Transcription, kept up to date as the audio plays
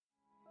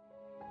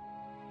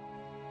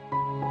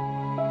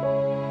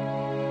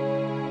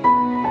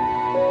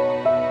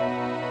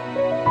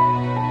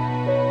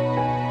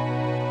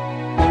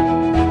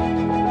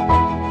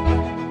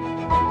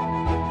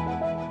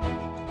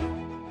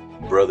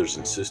brothers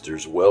and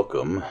sisters.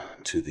 Welcome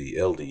to the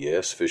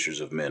LDS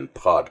Fishers of Men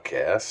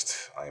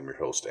podcast. I am your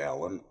host,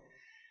 Alan.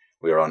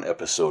 We are on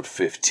episode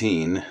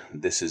 15.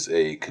 This is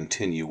a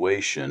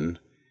continuation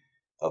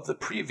of the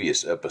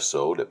previous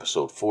episode,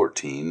 episode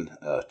 14,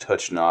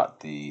 Touch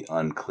Not the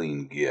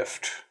Unclean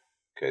Gift.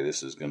 Okay,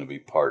 this is going to be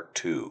part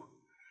 2.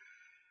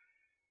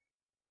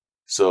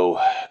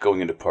 So, going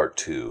into part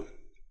 2.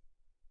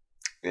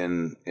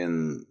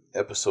 In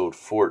episode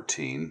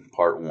 14,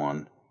 part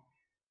 1,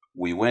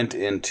 we went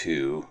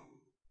into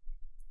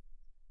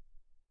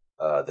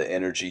the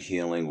energy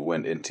healing. We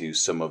went into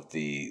some of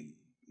the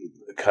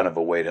kind of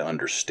a way to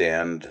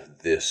understand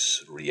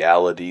this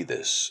reality,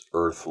 this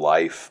earth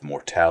life,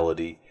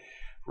 mortality,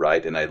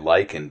 right? And I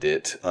likened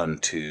it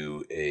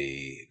unto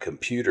a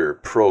computer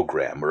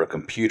program or a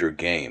computer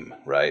game,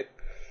 right?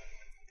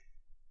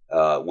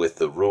 With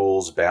the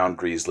rules,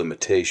 boundaries,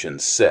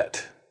 limitations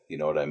set, you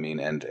know what I mean?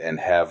 And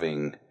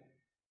having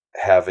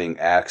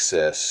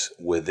access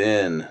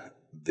within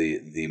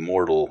the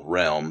mortal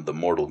realm, the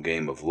mortal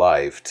game of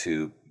life,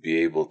 to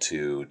be able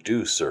to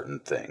do certain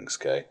things,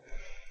 okay?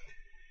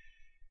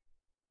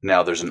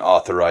 Now, there's an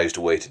authorized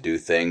way to do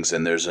things,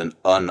 and there's an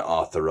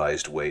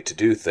unauthorized way to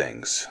do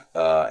things.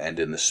 And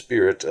in the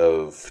spirit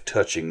of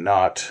touching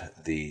not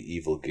the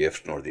evil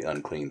gift nor the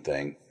unclean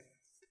thing,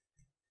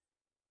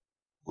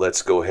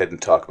 let's go ahead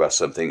and talk about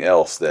something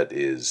else that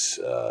is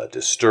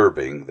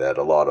disturbing that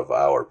a lot of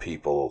our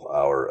people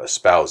are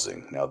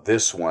espousing. Now,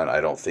 this one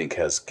I don't think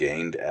has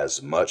gained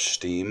as much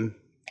steam.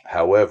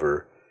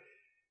 However,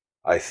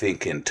 I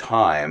think in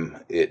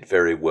time it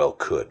very well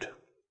could.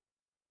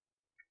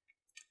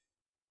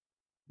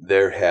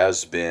 There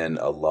has been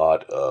a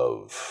lot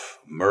of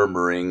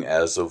murmuring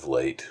as of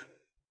late,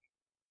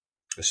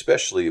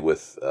 especially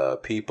with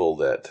people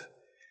that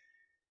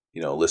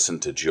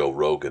listen to Joe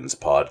Rogan's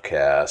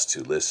podcast,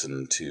 who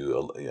listen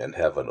to and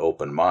have an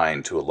open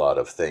mind to a lot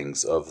of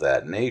things of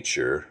that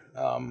nature.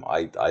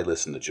 I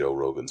listen to Joe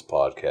Rogan's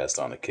podcast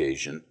on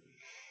occasion.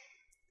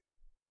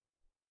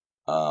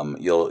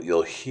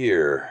 You'll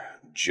hear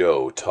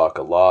Joe talk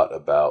a lot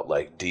about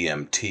like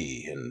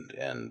DMT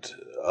and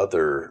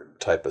other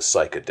type of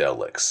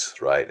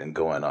psychedelics, right? And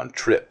going on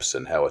trips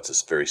and how it's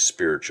a very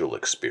spiritual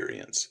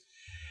experience.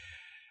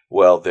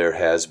 Well, there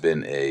has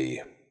been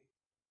a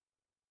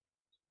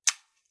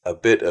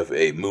bit of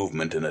a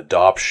movement and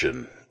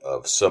adoption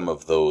of some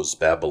of those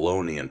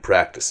Babylonian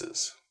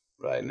practices.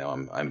 Right now,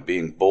 I'm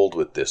being bold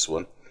with this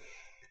one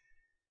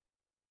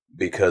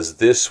because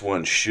this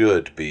one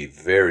should be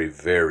very,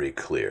 very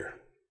clear.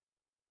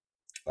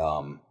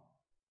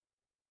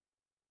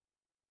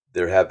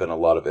 There have been a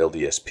lot of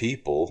LDS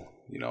people,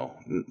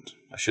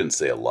 I shouldn't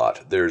say a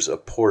lot. There's a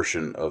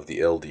portion of the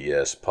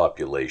LDS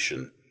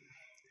population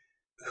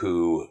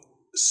who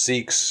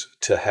seeks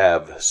to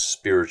have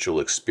spiritual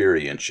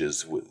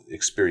experiences,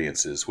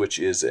 which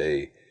is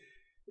a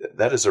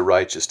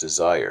righteous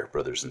desire,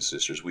 brothers and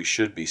sisters. We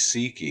should be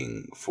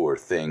seeking for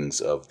things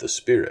of the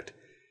Spirit.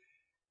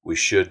 We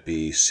should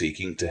be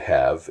seeking to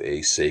have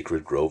a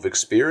sacred grove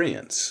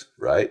experience,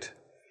 right?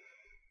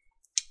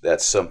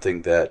 That's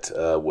something that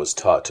was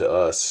taught to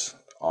us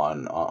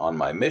on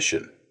my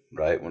mission,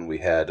 right? When we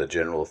had a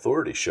general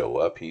authority show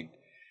up, he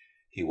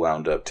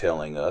wound up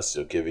telling us,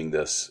 giving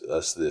us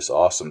this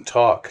awesome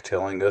talk,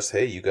 telling us,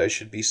 hey, you guys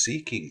should be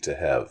seeking to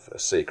have a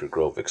sacred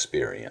grove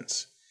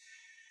experience.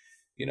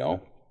 We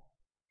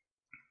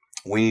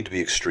need to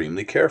be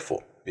extremely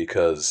careful,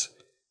 because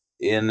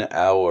in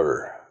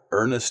our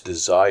earnest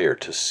desire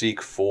to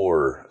seek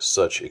for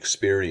such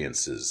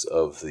experiences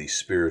of the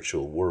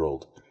spiritual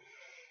world,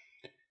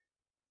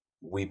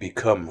 we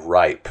become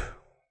ripe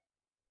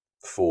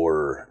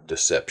for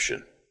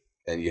deception.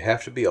 And you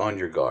have to be on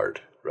your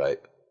guard, right?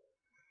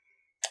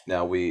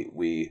 Now,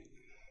 we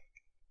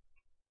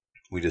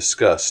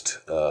discussed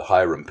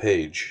Hiram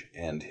Page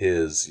and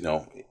his,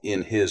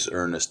 in his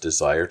earnest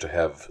desire to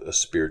have a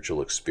spiritual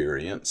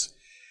experience,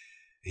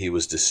 he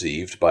was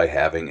deceived by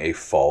having a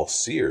false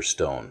seer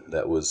stone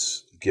that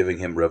was giving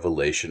him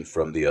revelation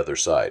from the other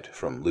side,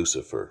 from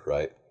Lucifer,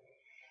 right?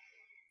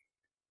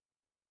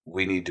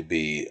 We need to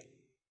be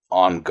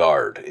on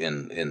guard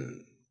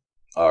in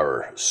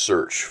our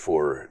search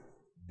for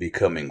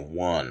becoming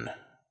one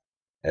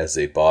as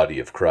a body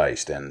of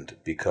Christ and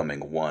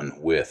becoming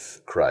one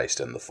with Christ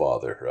and the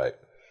Father, right?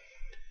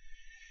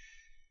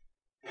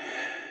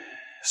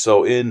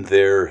 So in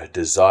their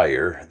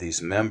desire,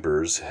 these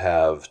members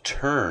have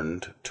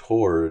turned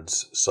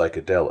towards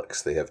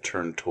psychedelics. They have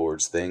turned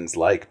towards things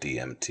like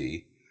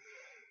DMT,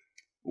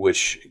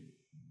 which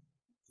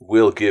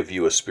will give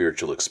you a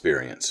spiritual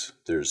experience.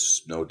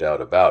 There's no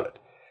doubt about it.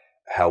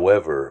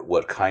 However,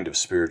 what kind of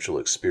spiritual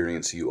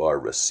experience you are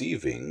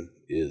receiving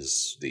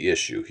is the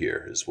issue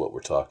here, is what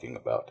we're talking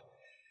about.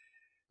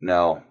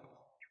 Now,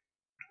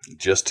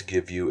 just to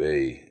give you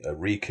a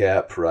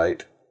recap,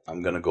 right,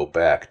 I'm going to go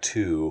back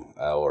to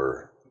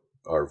our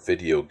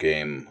video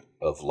game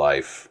of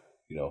life,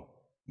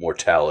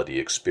 mortality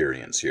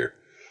experience here.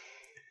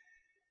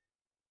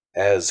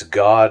 As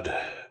God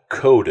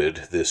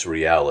coded this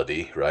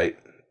reality, right,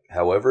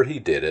 however he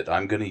did it,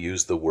 I'm going to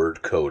use the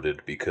word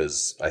coded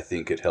because I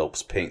think it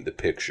helps paint the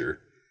picture.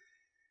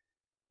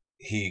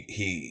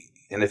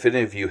 And if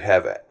any of you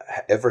have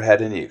ever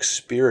had any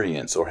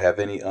experience or have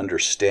any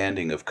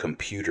understanding of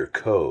computer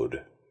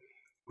code,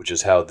 which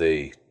is how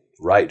they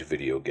write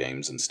video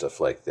games and stuff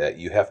like that,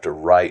 you have to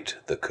write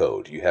the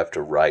code. You have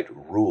to write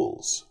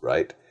rules,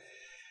 right?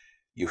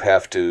 You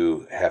have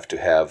to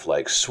have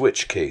like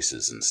switch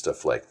cases and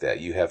stuff like that.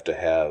 You have to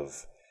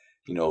have,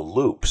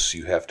 loops.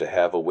 You have to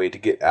have a way to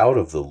get out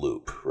of the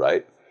loop,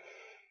 right?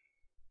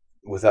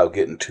 Without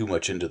getting too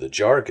much into the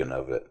jargon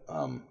of it.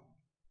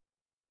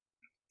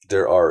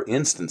 There are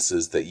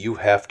instances that you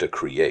have to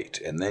create,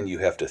 and then you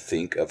have to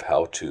think of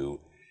how to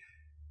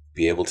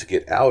be able to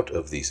get out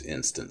of these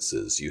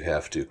instances. You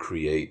have to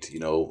create,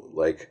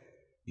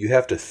 you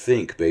have to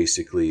think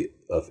basically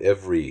of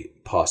every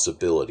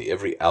possibility,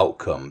 every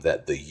outcome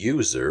that the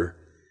user,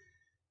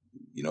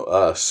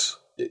 us,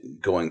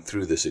 going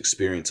through this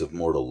experience of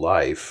mortal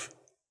life,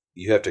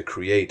 you have to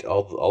create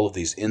all of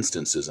these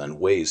instances and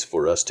ways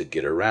for us to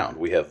get around.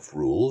 We have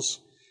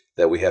rules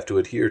that we have to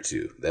adhere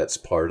to. That's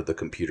part of the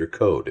computer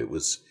code.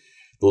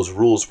 Those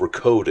rules were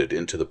coded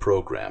into the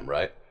program,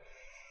 right?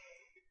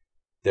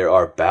 There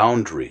are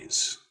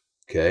boundaries,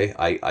 okay?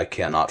 I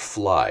cannot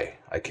fly.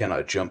 I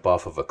cannot jump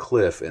off of a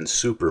cliff and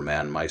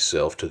Superman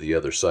myself to the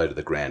other side of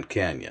the Grand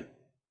Canyon.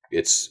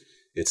 It's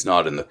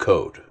not in the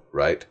code,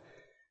 right?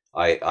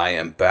 I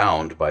am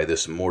bound by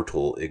this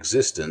mortal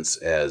existence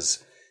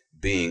as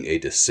being a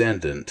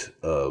descendant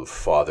of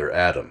Father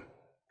Adam,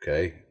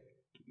 okay?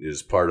 It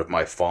is part of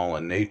my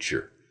fallen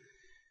nature.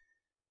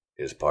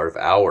 It is part of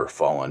our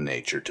fallen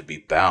nature to be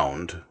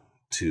bound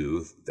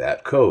to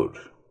that code,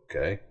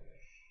 okay?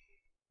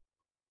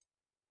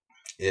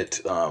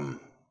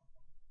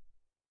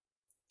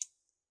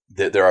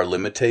 There are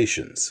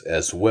limitations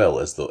as well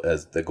as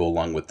that go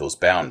along with those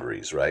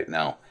boundaries, right?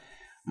 Now,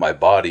 my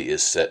body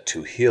is set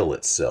to heal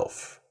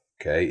itself,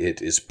 okay?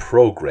 It is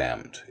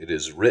programmed. It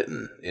is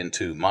written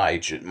into my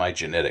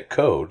genetic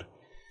code,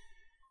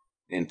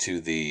 into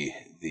the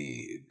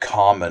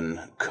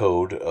common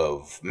code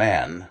of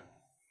man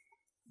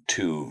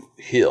to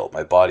heal.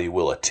 My body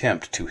will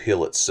attempt to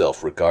heal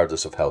itself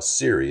regardless of how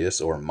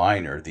serious or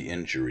minor the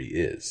injury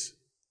is,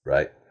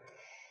 right?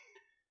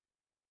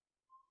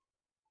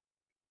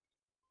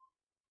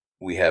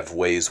 We have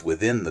ways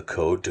within the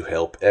code to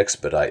help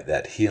expedite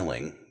that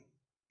healing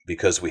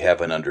because we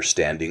have an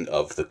understanding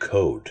of the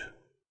code,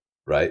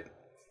 right?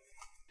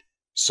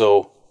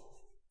 So,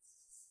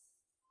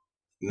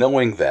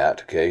 knowing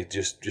that, okay,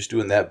 just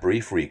doing that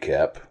brief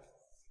recap,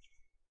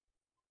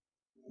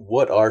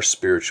 what are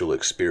spiritual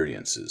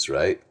experiences,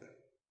 right?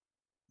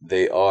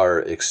 They are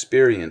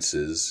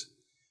experiences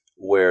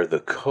where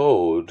the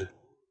code,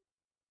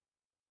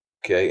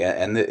 okay,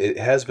 and it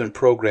has been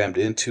programmed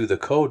into the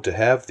code to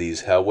have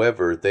these.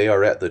 However, they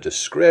are at the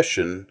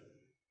discretion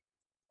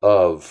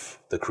of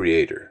the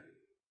Creator,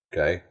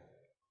 okay?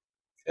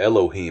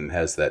 Elohim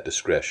has that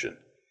discretion.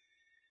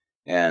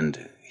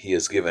 And he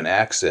has given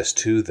access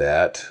to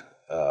that.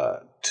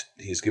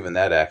 He's given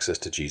that access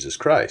to Jesus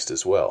Christ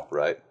as well,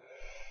 right?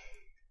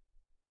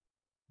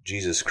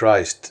 Jesus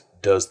Christ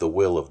does the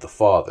will of the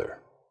Father.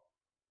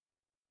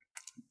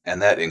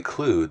 And that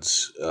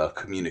includes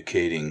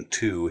communicating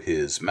to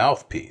his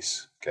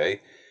mouthpiece,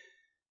 okay?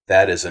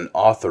 That is an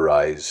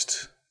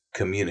authorized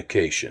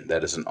communication.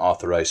 That is an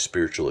authorized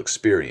spiritual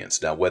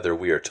experience. Now, whether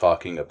we are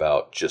talking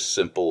about just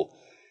simple,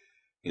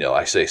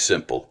 I say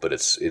simple, but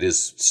it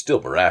is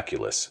still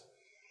miraculous,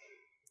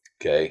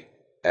 okay?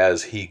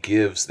 As he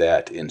gives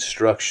that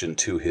instruction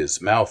to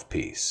his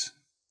mouthpiece,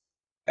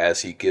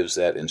 as he gives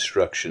that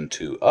instruction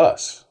to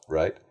us,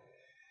 right?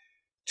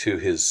 To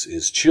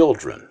his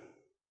children.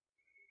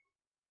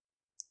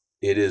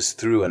 It is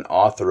through an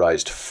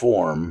authorized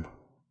form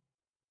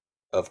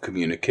of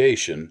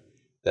communication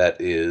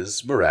that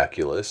is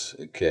miraculous,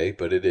 okay?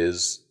 But it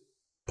is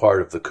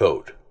part of the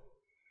code.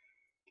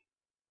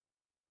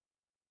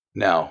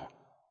 Now,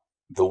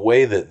 the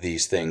way that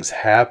these things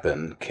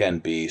happen can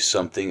be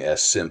something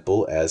as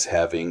simple as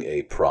having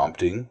a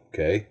prompting,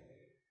 okay,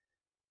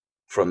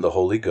 from the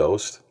Holy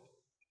Ghost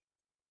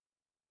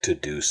to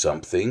do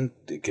something.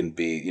 It can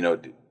be,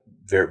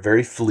 very,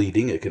 very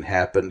fleeting. It can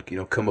happen,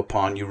 come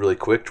upon you really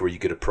quick to where you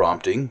get a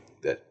prompting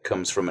that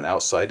comes from an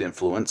outside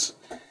influence,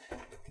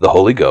 the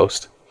Holy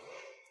Ghost.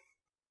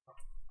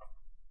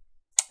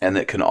 And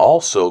it can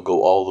also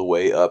go all the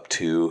way up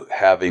to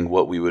having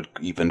what we would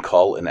even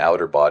call an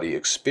outer body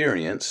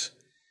experience,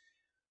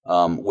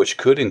 which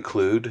could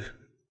include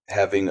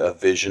having a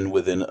vision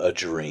within a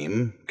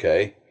dream,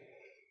 okay?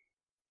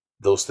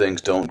 Those things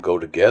don't go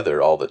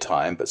together all the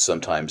time, but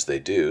sometimes they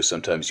do.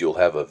 Sometimes you'll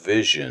have a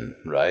vision,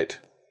 right?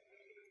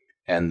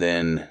 And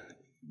then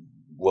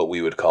what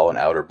we would call an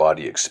outer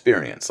body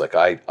experience. Like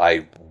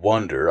I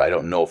wonder, I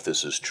don't know if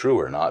this is true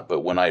or not,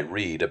 but when I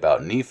read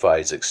about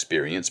Nephi's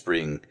experience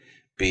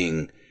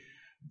being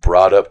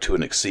brought up to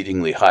an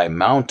exceedingly high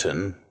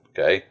mountain,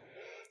 okay,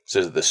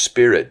 says that the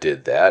Spirit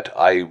did that,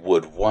 I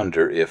would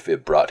wonder if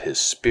it brought his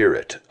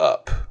spirit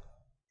up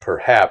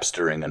perhaps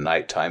during a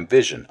nighttime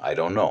vision. I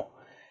don't know.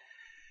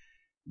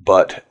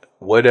 But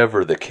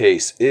whatever the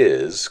case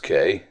is,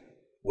 okay,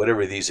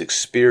 whatever these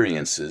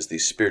experiences,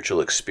 these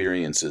spiritual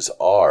experiences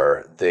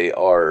are, they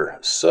are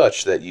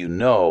such that you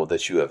know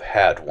that you have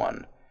had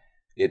one.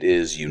 It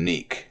is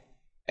unique,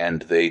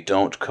 and they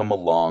don't come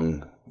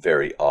along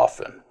very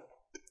often.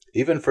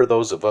 Even for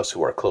those of us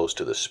who are close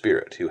to the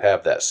Spirit, who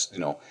have that,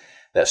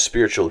 that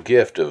spiritual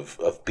gift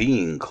of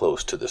being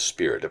close to the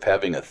Spirit, of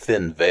having a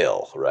thin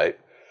veil, right?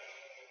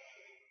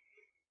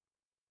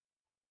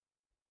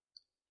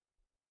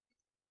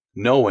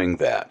 Knowing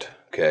that,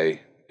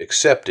 okay,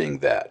 accepting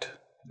that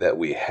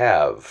we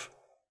have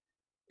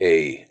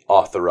a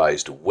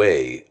authorized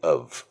way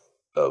of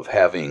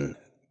having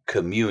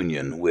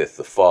communion with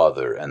the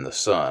Father and the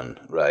Son,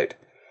 right?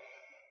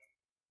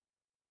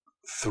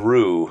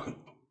 Through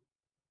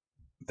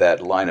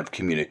that line of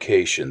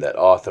communication, that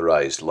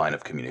authorized line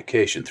of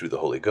communication through the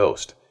Holy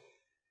Ghost.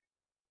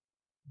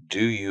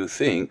 Do you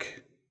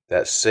think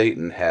that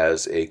Satan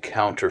has a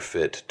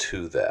counterfeit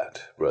to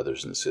that,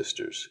 brothers and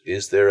sisters?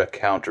 Is there a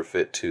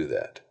counterfeit to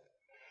that?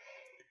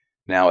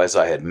 Now, as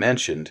I had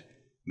mentioned,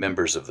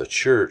 members of the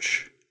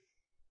church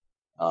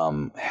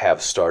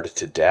have started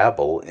to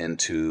dabble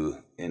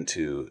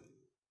into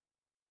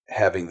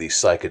having these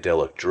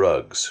psychedelic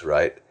drugs,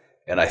 right?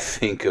 And I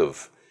think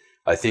of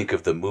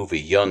the movie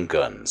Young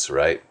Guns,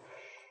 right?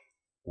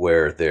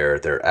 Where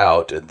they're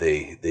out and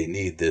they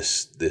need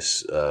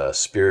this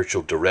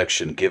spiritual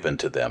direction given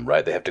to them,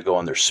 right? They have to go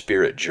on their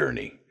spirit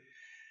journey.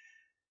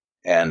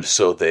 And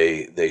so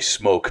they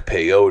smoke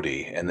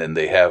peyote, and then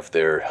they have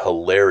their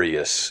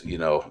hilarious,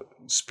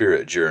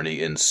 spirit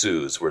journey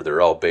ensues, where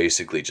they're all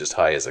basically just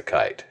high as a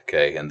kite,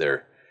 okay? And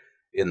they're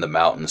in the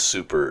mountains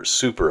super,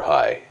 super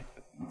high.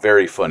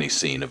 Very funny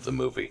scene of the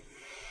movie.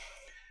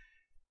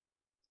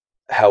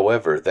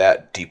 However,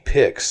 that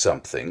depicts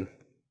something,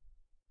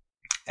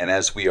 and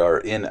as we are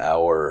in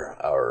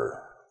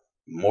our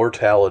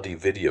mortality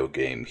video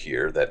game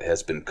here that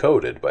has been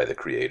coded by the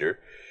Creator,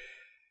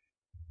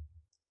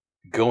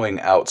 going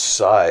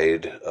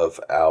outside of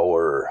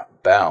our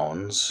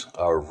bounds,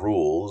 our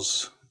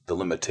rules, the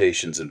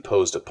limitations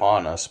imposed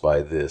upon us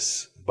by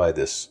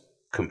this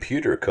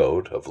computer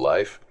code of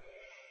life,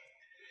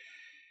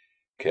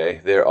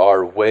 okay, there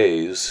are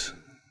ways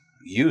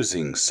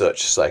using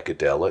such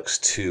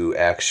psychedelics to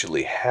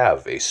actually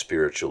have a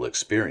spiritual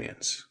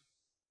experience.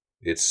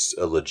 It's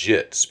a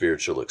legit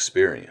spiritual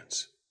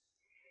experience.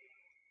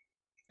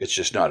 It's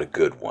just not a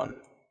good one,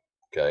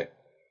 okay?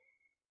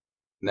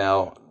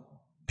 Now,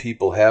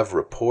 people have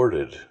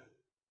reported,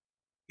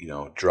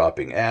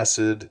 dropping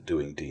acid,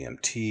 doing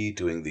DMT,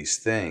 doing these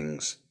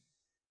things,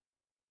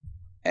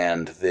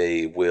 and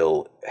they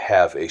will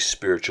have a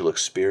spiritual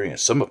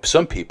experience.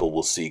 Some people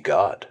will see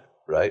God,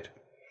 right?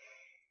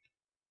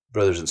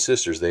 Brothers and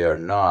sisters, they are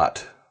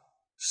not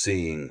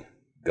seeing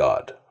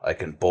God. I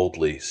can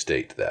boldly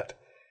state that.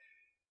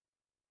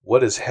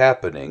 What is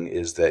happening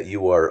is that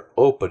you are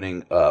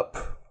opening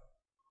up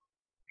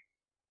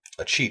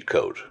a cheat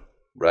code,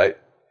 right?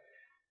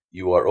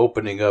 You are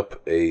opening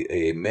up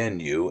a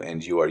menu,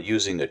 and you are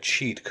using a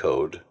cheat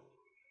code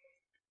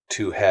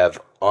to have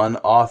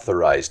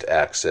unauthorized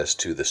access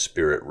to the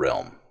spirit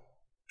realm.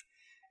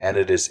 And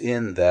it is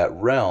in that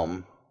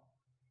realm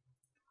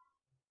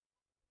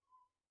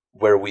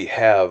where we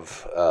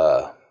have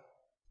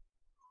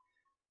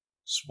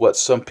what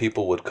some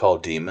people would call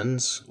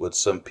demons, what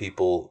some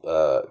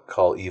people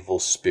call evil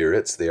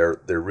spirits. They're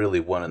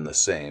really one and the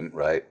same,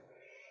 right?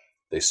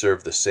 They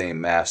serve the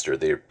same master.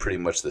 They're pretty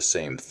much the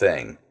same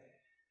thing.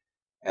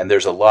 And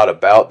there's a lot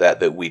about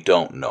that we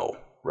don't know,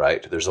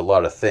 right? There's a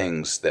lot of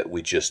things that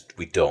we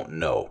don't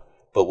know.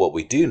 But what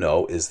we do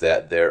know is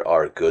that there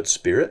are good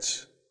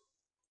spirits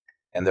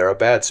and there are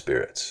bad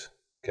spirits,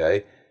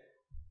 okay?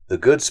 The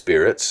good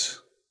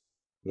spirits,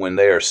 when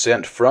they are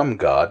sent from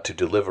God to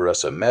deliver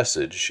us a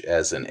message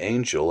as an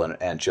angel, an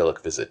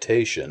angelic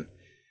visitation,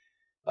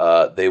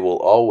 they will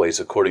always,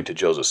 according to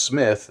Joseph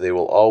Smith, they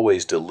will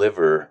always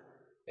deliver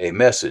a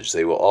message.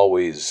 They will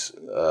always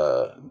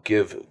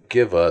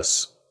give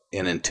us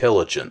an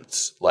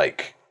intelligence,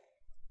 like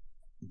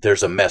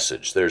there's a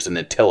message, there's an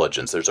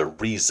intelligence, there's a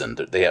reason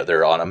that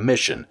they're on a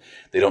mission.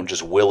 They don't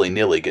just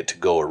willy-nilly get to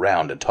go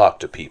around and talk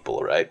to people,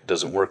 right? It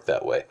doesn't work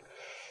that way.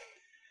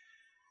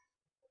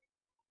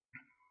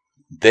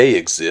 They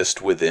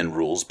exist within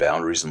rules,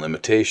 boundaries, and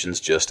limitations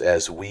just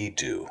as we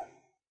do,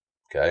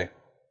 okay?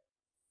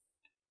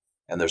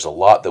 And there's a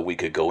lot that we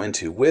could go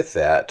into with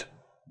that,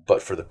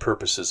 but for the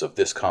purposes of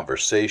this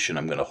conversation,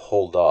 I'm going to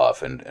hold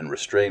off and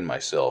restrain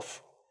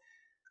myself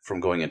from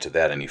going into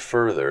that any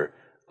further,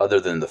 other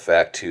than the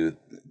fact to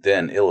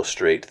then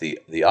illustrate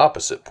the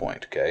opposite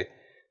point, okay?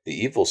 The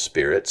evil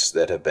spirits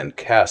that have been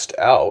cast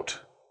out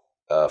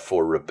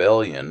for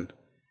rebellion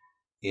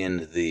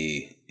in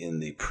the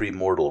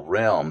premortal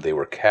realm, they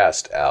were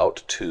cast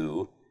out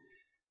to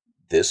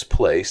this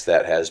place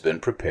that has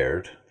been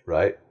prepared,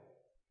 right?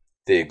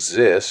 They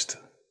exist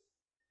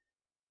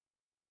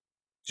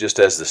just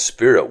as the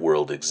spirit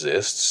world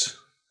exists,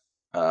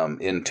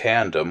 in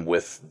tandem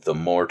with the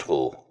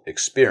mortal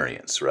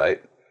experience,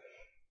 right?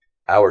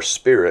 Our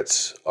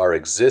spirits are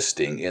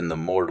existing in the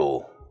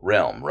mortal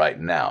realm right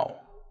now,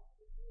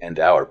 and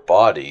our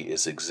body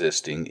is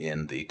existing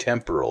in the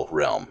temporal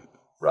realm,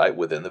 right,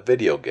 within the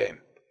video game.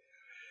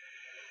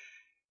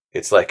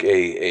 It's like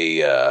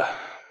a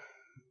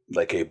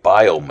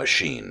bio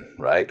machine,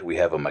 right? We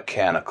have a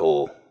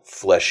mechanical,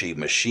 fleshy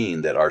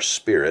machine that our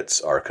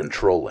spirits are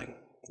controlling.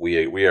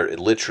 We are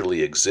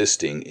literally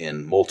existing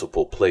in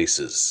multiple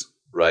places,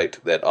 right,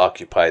 that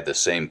occupy the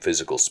same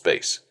physical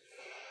space.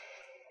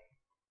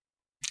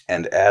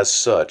 And as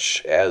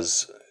such,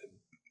 as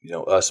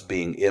us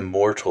being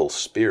immortal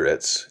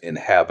spirits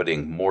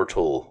inhabiting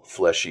mortal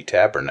fleshy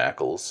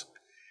tabernacles,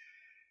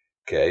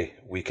 okay,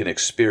 we can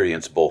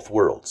experience both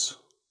worlds.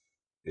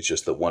 It's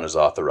just that one is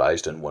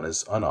authorized and one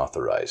is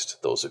unauthorized,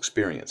 those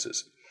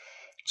experiences.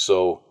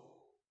 So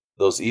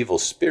those evil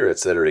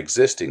spirits that are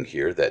existing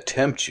here that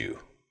tempt you,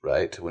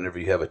 right? Whenever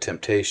you have a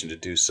temptation to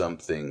do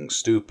something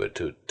stupid,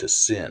 to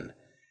sin,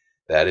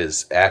 that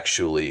is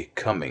actually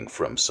coming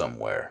from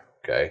somewhere,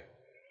 okay?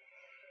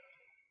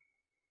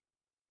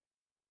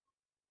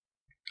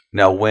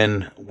 Now,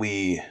 when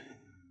we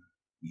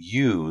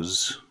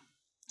use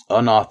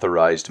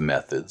unauthorized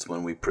methods,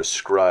 when we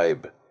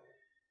prescribe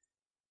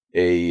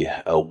a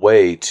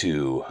way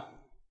to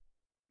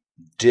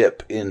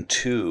dip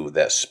into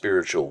that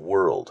spiritual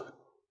world,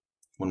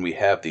 when we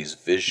have these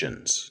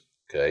visions,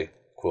 okay,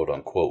 quote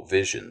unquote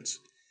visions,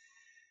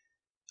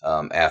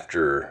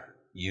 after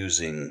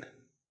using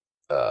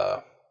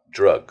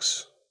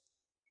drugs,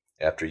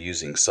 after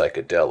using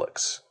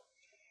psychedelics,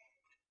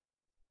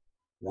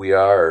 we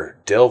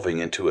are delving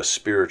into a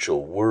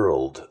spiritual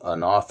world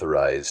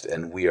unauthorized,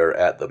 and we are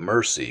at the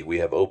mercy. We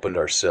have opened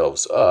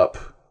ourselves up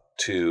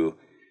to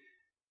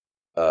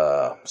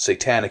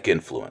satanic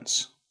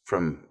influence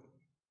from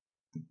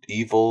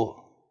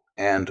evil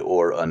and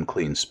or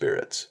unclean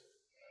spirits.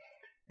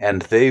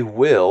 And they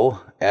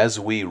will, as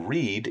we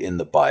read in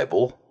the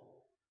Bible,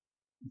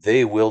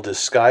 they will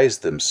disguise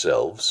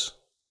themselves,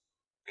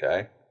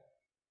 okay?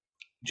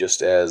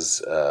 Just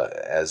as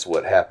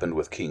what happened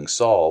with King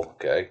Saul,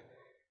 okay?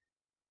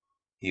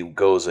 He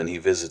goes and he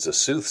visits a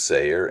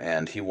soothsayer,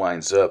 and he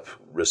winds up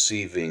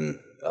receiving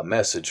a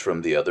message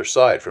from the other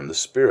side, from the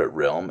spirit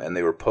realm, and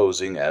they were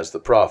posing as the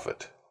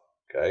prophet.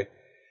 Okay?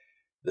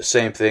 The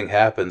same thing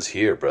happens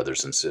here,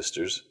 brothers and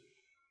sisters.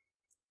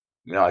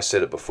 I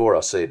said it before,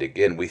 I'll say it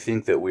again. We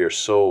think that we are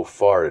so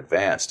far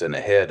advanced and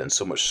ahead and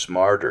so much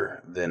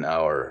smarter than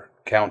our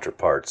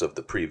counterparts of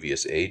the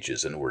previous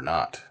ages, and we're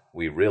not.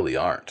 We really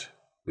aren't.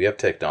 We have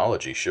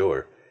technology,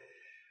 sure.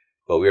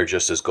 But we are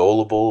just as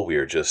gullible, we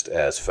are just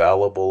as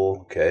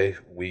fallible, okay?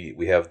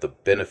 We have the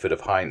benefit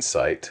of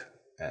hindsight,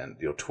 and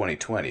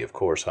 2020, of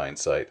course,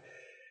 hindsight,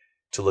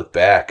 to look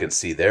back and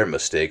see their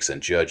mistakes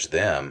and judge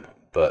them,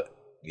 but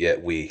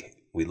yet we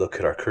look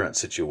at our current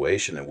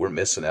situation and we're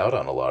missing out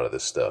on a lot of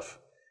this stuff.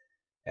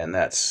 And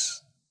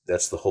that's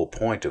the whole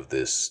point of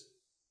this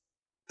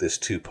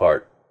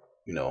two-part,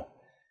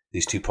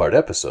 these two-part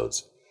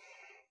episodes,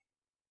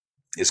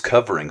 is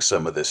covering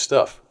some of this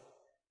stuff.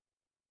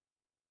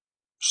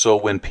 So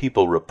when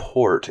people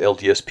report,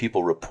 LDS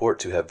people report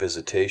to have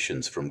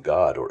visitations from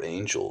God or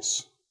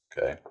angels,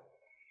 okay,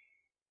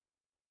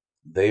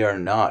 they are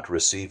not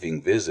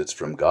receiving visits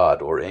from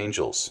God or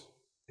angels,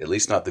 at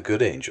least not the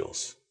good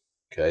angels,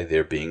 okay?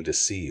 They're being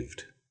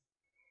deceived.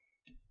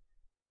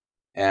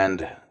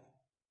 And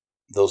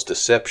those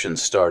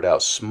deceptions start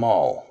out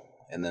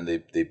small, and then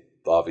they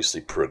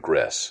obviously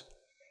progress.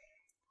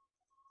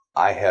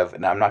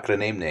 And I'm not going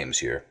to name names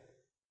here.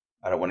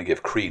 I don't want to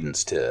give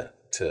credence to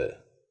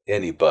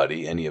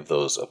anybody, any of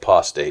those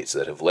apostates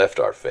that have left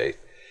our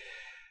faith.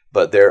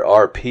 But there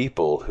are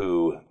people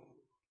who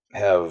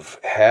have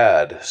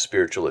had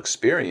spiritual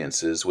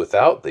experiences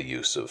without the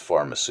use of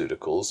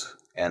pharmaceuticals,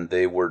 and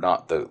they were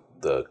not the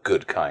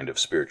good kind of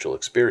spiritual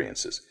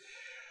experiences.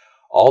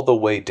 All the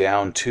way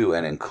down to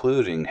and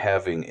including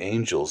having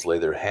angels lay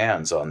their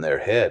hands on their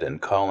head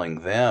and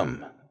calling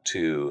them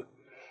to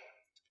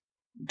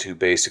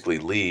basically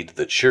lead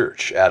the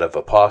church out of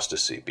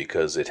apostasy,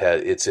 because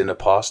it's in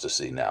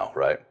apostasy now,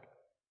 right?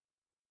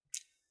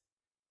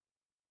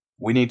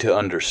 We need to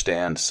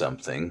understand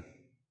something,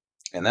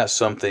 and that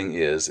something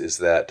is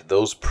that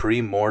those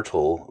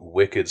premortal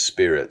wicked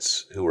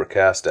spirits who were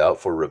cast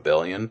out for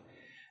rebellion,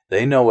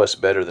 they know us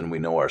better than we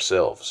know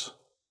ourselves.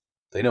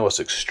 They know us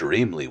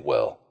extremely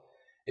well.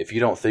 If you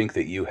don't think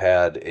that you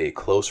had a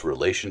close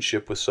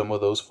relationship with some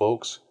of those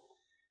folks,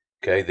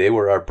 okay, they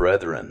were our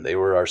brethren, they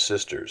were our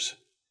sisters.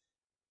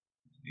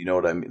 You know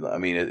what I mean? I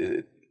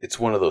mean, it's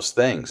one of those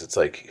things. It's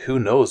like, who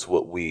knows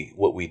what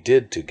we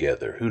did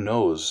together? Who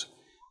knows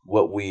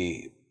what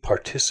we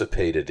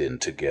participated in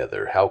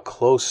together? How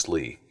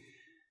closely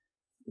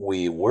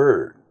we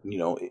were,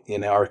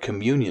 in our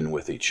communion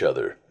with each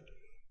other.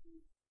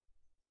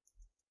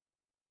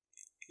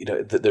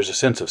 There's a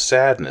sense of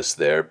sadness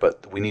there,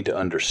 but we need to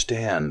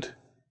understand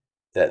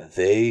that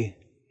they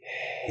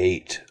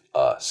hate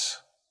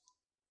us.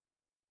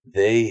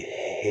 They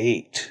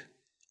hate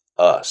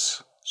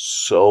us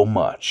so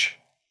much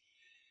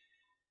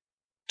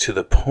to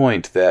the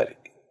point that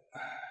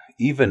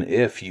even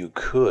if you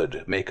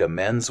could make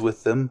amends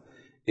with them,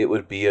 it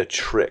would be a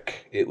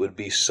trick. It would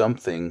be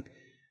something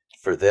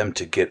for them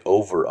to get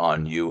over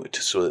on you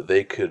so that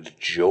they could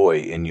joy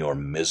in your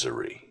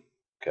misery.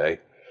 Okay?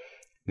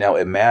 Now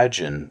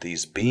imagine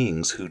these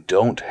beings who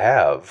don't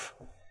have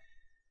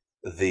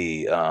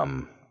the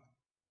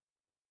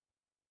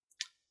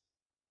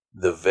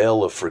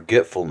veil of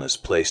forgetfulness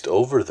placed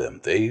over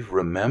them. They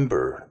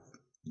remember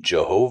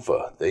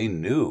Jehovah. They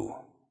knew.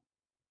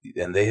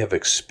 And they have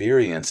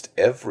experienced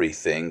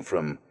everything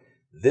from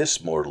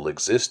this mortal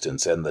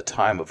existence and the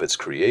time of its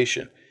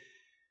creation,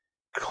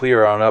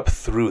 clear on up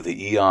through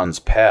the eons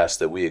past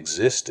that we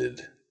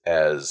existed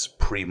as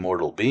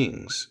pre-mortal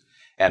beings,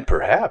 and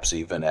perhaps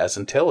even as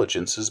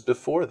intelligences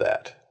before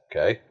that.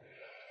 Okay?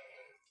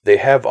 They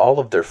have all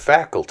of their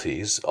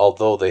faculties,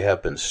 although they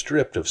have been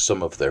stripped of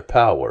some of their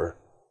power.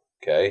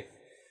 Okay?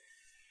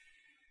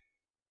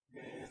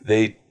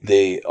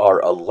 They are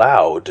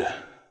allowed,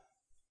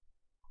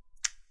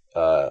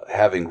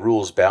 having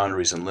rules,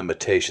 boundaries, and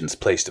limitations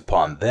placed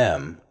upon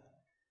them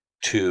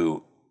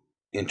to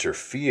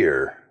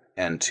interfere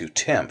and to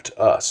tempt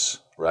us,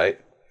 right?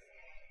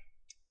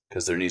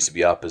 Because there needs to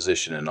be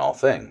opposition in all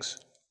things.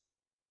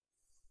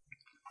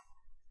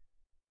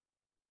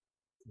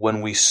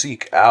 When we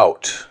seek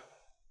out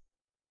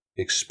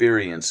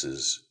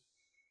experiences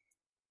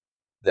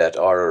that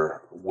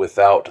are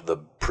without the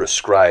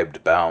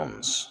prescribed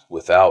bounds,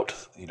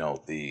 without,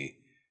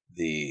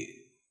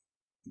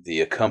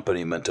 the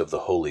accompaniment of the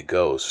Holy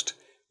Ghost,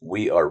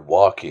 we are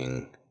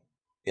walking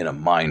in a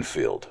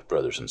minefield,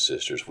 brothers and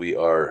sisters. We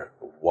are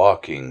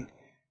walking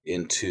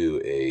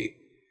into a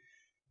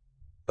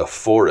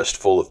forest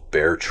full of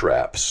bear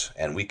traps,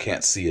 and we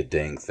can't see a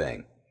dang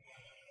thing.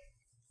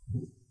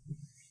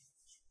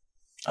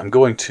 I'm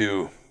going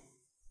to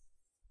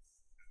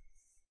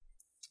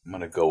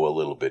go a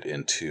little bit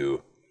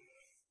into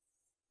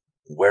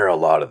where a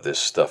lot of this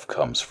stuff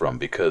comes from,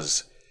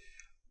 because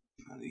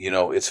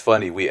it's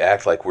funny, we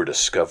act like we're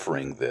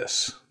discovering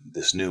this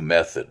new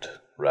method,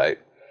 right?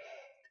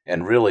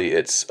 And really,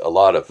 it's a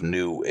lot of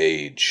New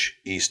Age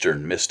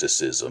Eastern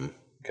mysticism,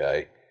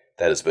 okay,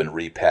 that has been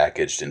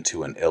repackaged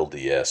into an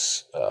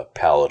LDS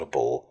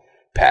palatable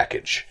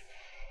package.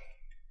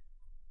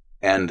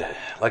 And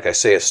like I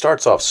say, it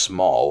starts off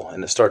small,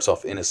 and it starts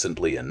off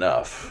innocently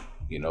enough.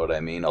 You know what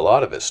I mean? A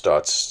lot of it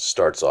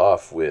starts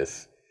off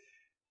with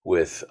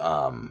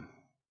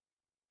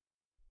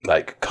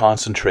like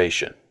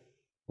concentration,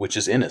 which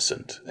is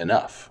innocent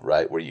enough,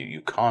 right? Where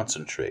you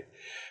concentrate.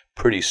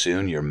 Pretty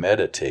soon you're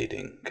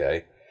meditating,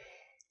 okay?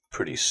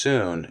 Pretty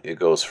soon it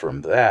goes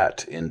from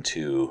that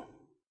into,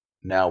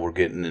 now we're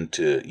getting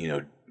into,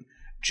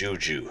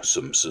 juju,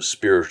 some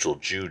spiritual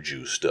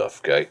juju stuff,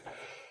 okay?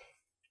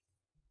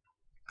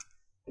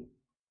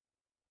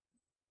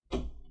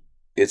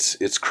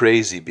 It's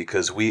crazy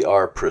because we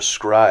are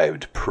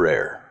prescribed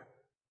prayer.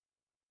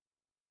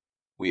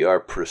 We are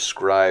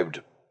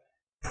prescribed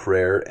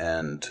prayer,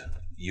 and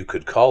you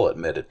could call it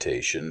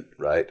meditation,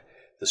 right?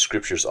 The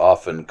scriptures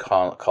often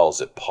calls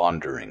it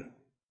pondering.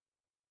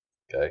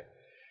 Okay?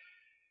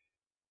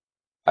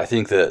 I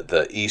think that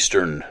the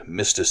Eastern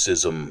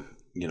mysticism,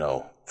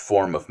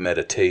 form of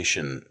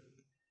meditation,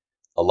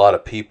 a lot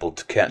of people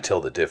can't tell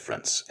the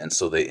difference, and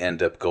so they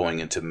end up going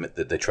into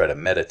they try to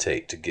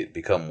meditate to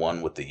become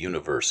one with the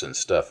universe and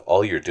stuff.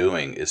 All you're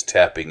doing is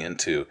tapping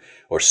into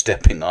or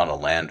stepping on a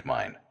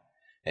landmine,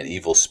 an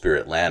evil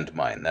spirit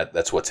landmine.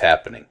 That's what's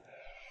happening.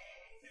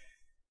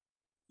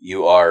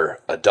 You are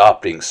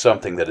adopting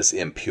something that is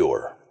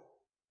impure,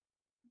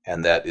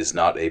 and that is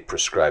not a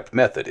prescribed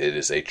method. It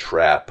is a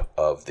trap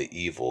of the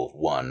evil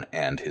one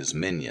and his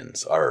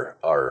minions,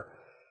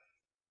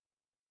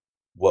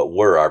 what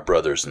were our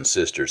brothers and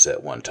sisters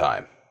at one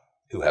time,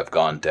 who have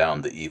gone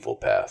down the evil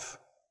path,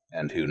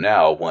 and who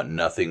now want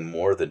nothing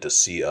more than to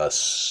see us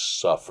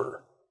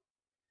suffer,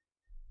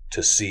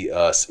 to see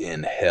us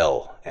in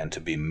hell, and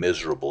to be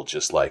miserable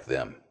just like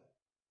them.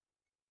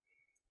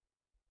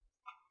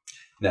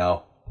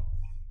 Now,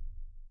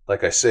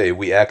 like I say,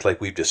 we act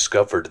like we've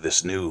discovered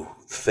this new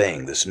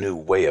thing, this new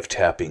way of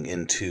tapping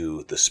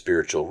into the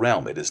spiritual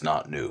realm. It is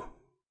not new.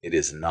 It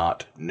is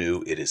not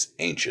new. It is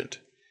ancient.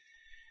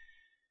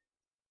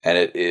 And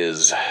it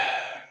is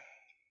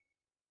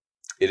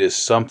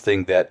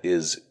something that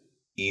is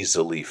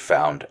easily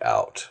found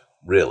out,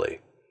 really.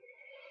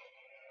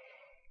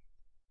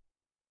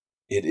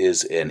 It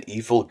is an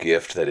evil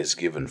gift that is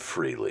given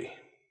freely,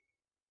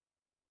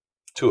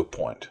 to a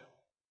point.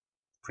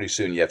 Pretty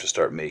soon you have to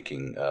start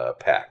making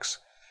packs.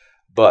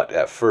 But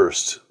at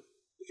first,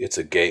 it's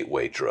a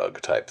gateway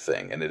drug type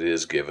thing, and it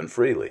is given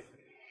freely.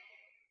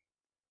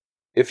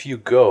 If you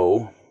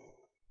go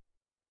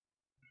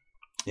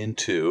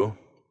into...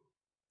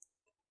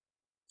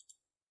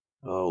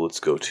 let's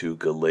go to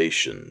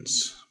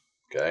Galatians,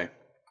 okay?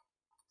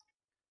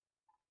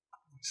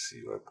 Let's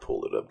see where I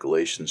pulled it up.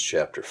 Galatians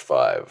chapter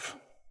 5,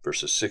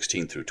 verses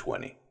 16 through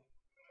 20.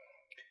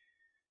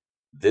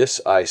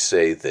 This I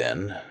say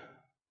then,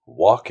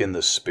 walk in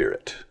the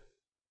Spirit,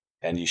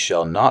 and ye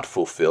shall not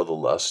fulfill the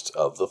lusts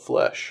of the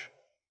flesh.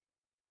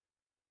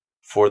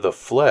 For the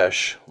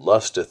flesh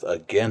lusteth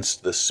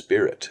against the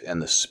Spirit,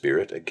 and the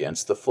Spirit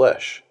against the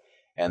flesh.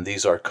 And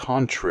these are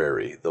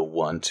contrary the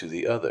one to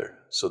the other,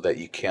 so that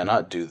ye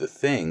cannot do the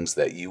things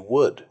that ye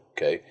would.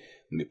 Okay,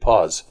 let me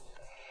pause.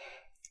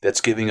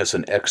 That's giving us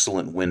an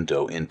excellent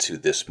window into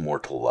this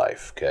mortal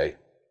life, okay?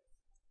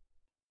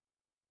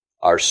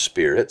 Our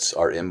spirits,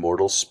 our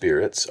immortal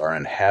spirits, are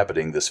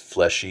inhabiting this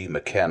fleshy,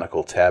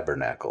 mechanical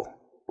tabernacle.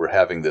 We're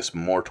having this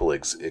mortal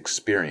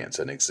experience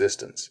and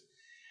existence.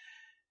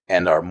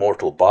 And our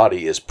mortal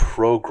body is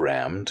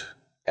programmed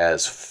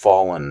as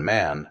fallen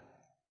man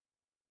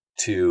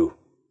to,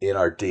 in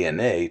our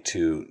DNA,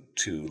 to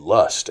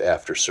lust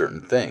after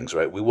certain things,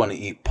 right? We want to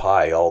eat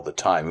pie all the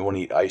time. We want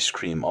to eat ice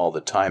cream all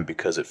the time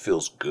because it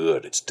feels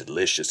good. It's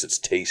delicious. It's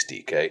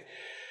tasty, okay?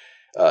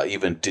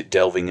 Even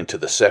delving into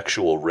the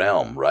sexual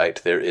realm,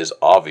 right? There is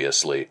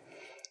obviously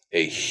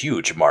a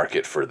huge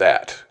market for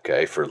that,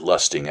 okay? For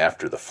lusting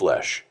after the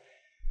flesh.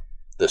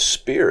 The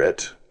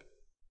Spirit,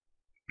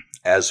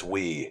 as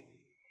we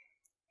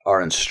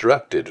are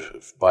instructed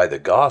by the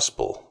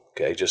gospel,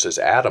 okay, just as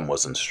Adam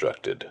was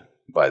instructed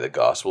by the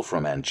gospel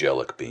from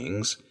angelic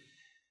beings,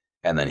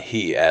 and then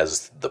he,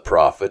 as the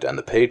prophet and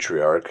the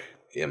patriarch,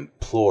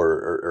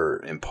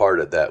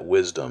 imparted that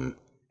wisdom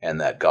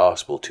and that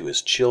gospel to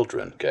his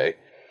children, okay?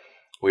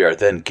 We are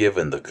then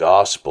given the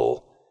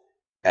gospel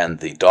and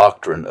the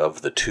doctrine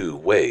of the two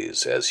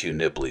ways, as Hugh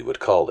Nibley would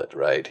call it,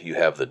 right? You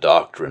have the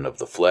doctrine of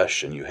the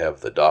flesh and you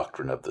have the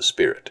doctrine of the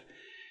Spirit.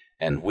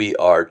 And we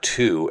are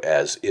to,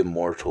 as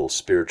immortal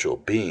spiritual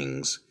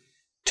beings,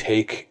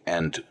 take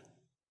and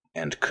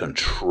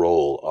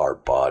control our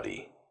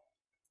body,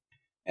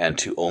 and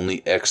to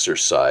only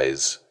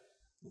exercise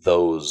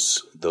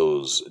those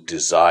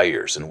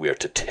desires, and we are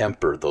to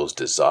temper those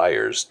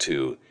desires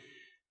to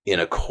in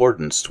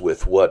accordance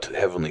with what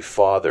Heavenly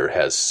Father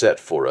has set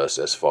for us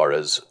as far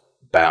as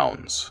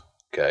bounds,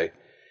 okay?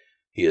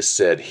 He has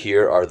said,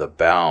 here are the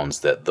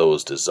bounds that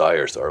those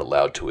desires are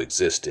allowed to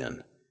exist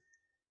in.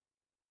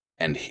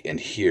 And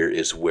here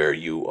is where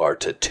you are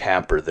to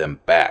tamper them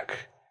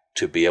back,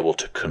 to be able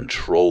to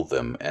control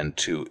them and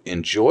to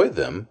enjoy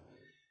them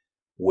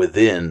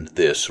within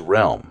this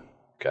realm,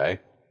 okay?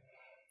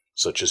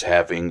 Such as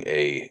having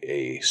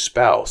a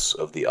spouse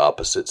of the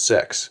opposite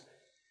sex,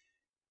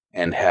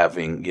 and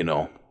having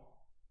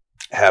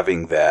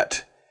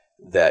that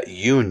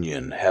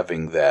union,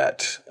 having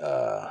that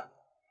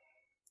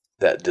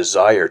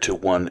desire to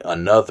one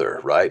another,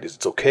 right?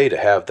 It's okay to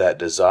have that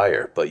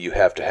desire, but you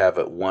have to have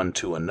it one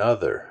to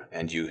another,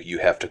 and you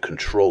have to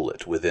control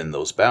it within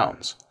those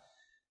bounds,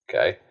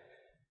 okay?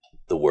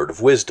 The word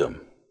of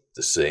wisdom,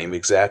 the same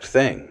exact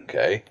thing,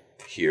 okay?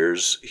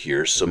 Here's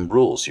some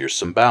rules, here's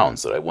some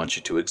bounds that I want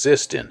you to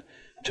exist in,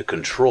 to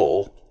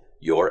control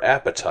your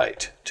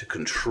appetite, to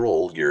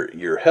control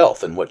your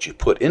health and what you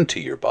put into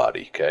your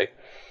body, okay?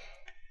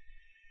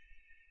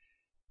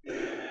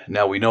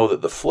 Now we know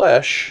that the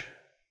flesh,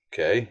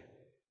 okay,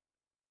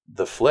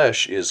 the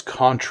flesh is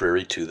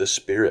contrary to the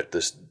Spirit.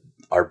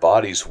 Our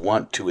bodies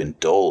want to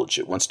indulge.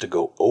 It wants to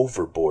go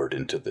overboard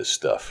into this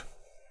stuff.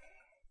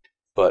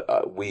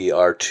 But we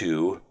are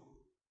to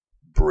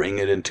bring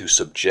it into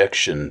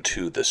subjection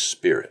to the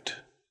Spirit,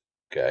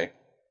 okay?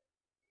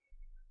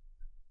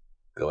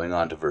 Going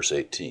on to verse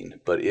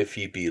 18. But if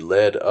ye be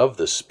led of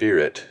the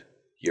Spirit,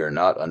 ye are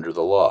not under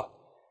the law.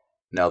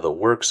 Now the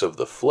works of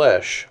the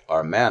flesh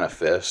are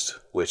manifest,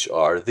 which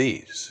are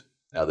these.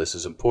 Now this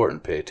is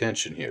important. Pay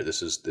attention here.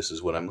 This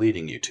is what I'm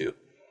leading you to.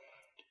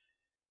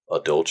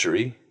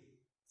 Adultery,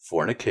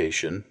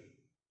 fornication,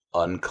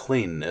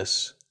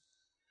 uncleanness,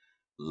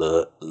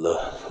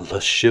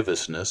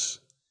 lasciviousness,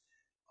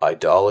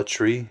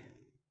 idolatry,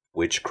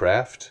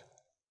 witchcraft,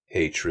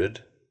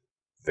 hatred,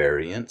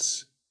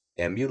 variance,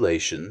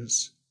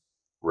 emulations,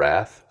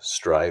 wrath,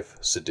 strife,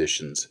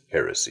 seditions,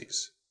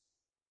 heresies.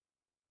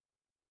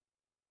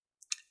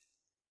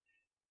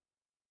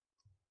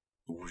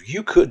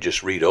 You could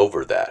just read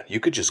over that.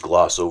 You could just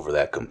gloss over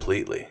that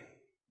completely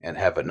and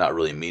have it not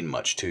really mean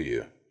much to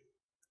you.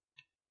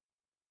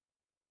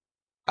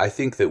 I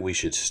think that we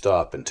should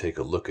stop and take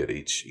a look at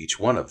each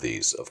one of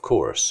these, of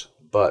course,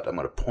 but I'm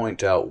going to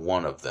point out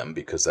one of them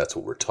because that's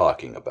what we're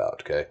talking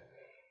about, okay?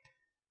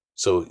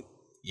 So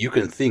you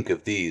can think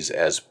of these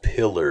as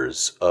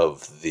pillars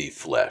of the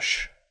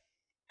flesh,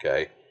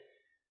 okay?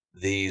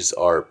 These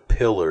are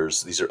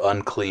pillars, these are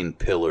unclean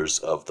pillars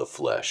of the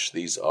flesh.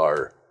 These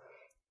are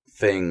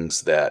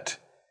things that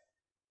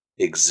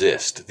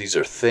exist. These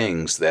are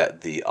things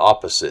that the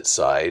opposite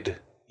side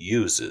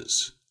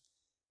uses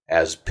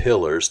as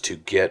pillars to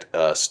get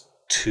us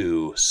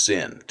to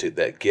sin,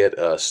 that get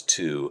us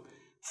to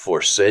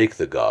forsake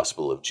the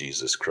gospel of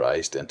Jesus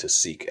Christ and to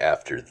seek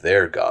after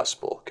their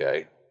gospel,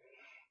 okay?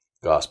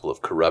 Gospel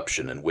of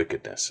corruption and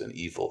wickedness and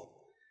evil.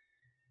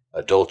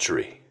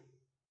 Adultery,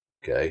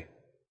 okay?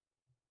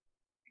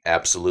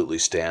 Absolutely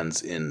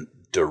stands in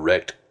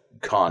direct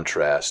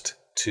contrast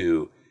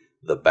to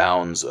the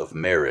bounds of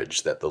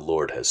marriage that the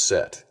Lord has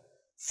set.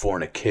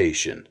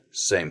 Fornication,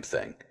 same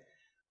thing.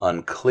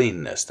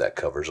 Uncleanness, that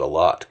covers a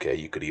lot, okay?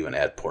 You could even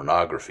add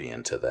pornography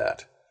into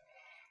that.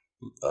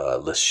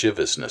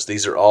 Lasciviousness,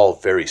 these are all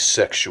very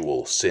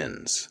sexual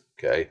sins,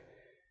 okay?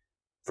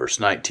 Verse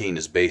 19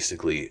 is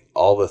basically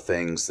all the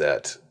things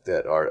that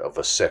are of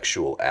a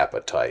sexual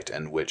appetite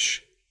and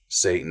which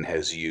Satan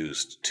has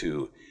used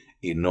to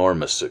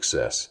enormous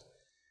success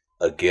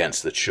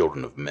against the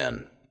children of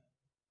men.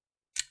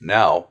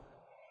 Now,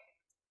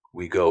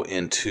 we go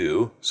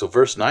into, so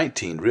verse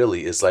 19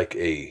 really is like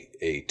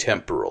a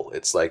temporal,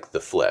 it's like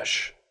the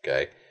flesh,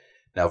 okay?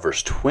 Now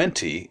verse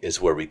 20 is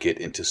where we get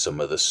into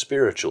some of the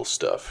spiritual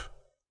stuff,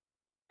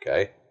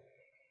 okay?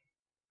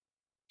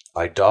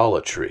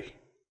 Idolatry.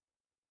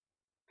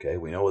 Okay,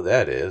 we know what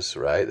that is,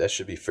 right? That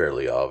should be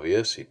fairly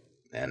obvious.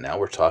 And now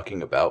we're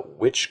talking about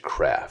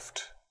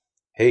witchcraft.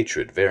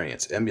 Hatred,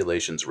 variance,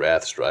 emulations,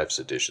 wrath, strife,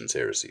 seditions,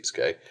 heresies,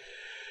 okay?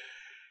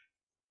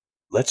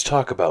 Let's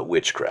talk about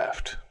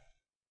witchcraft.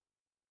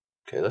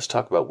 Okay, let's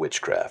talk about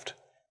witchcraft.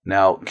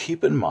 Now,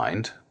 keep in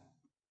mind,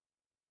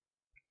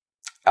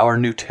 our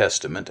New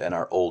Testament and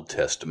our Old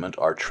Testament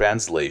are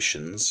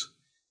translations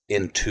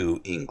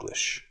into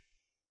English.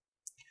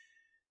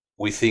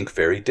 We think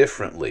very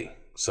differently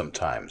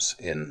sometimes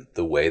in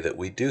the way that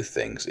we do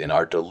things, in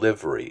our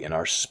delivery, in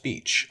our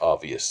speech,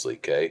 obviously,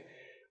 okay?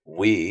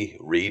 We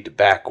read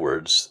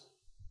backwards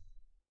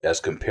as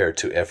compared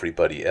to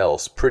everybody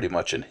else pretty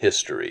much in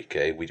history,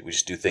 okay? We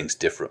just do things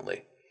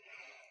differently.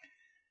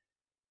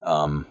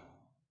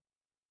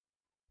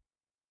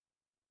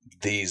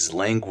 These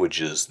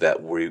languages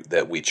that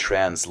we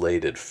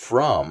translated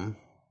from,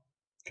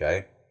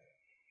 okay?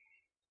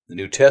 The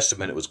New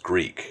Testament, it was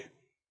Greek.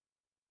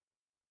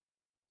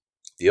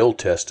 The Old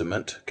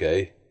Testament,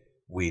 okay,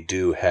 we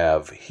do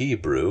have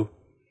Hebrew,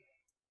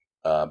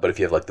 but if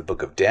you have like the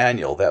book of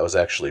Daniel, that was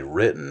actually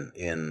written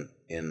in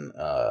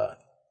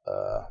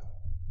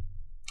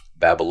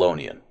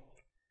Babylonian.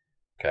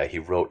 Okay, he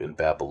wrote in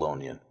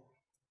Babylonian.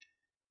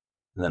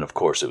 And then, of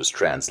course, it was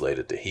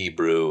translated to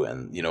Hebrew,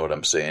 and you know what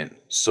I'm saying?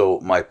 So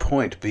my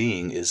point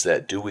being is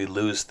that do we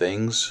lose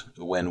things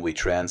when we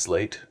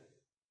translate?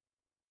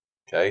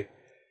 Okay?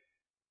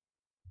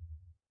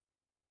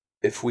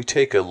 If we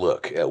take a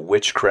look at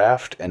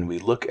witchcraft and we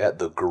look at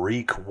the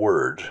Greek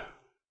word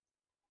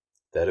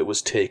that it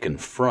was taken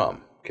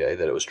from, okay,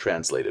 that it was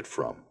translated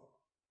from,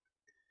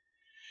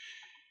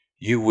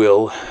 you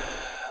will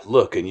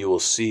look and you will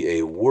see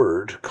a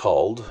word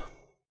called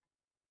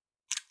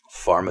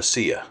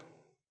pharmacia.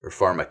 Or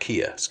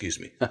pharmakia, excuse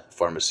me.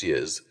 Pharmacia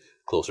is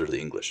closer to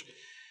the English.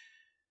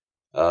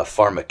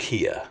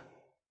 Pharmakia.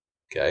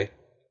 Okay?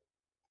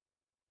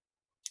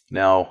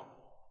 Now,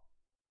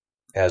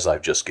 as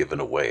I've just given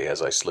away, as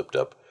I slipped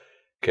up,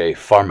 okay,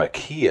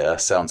 pharmakia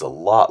sounds a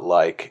lot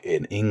like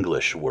an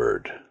English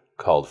word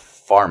called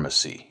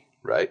pharmacy,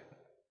 right?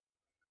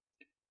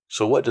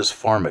 So what does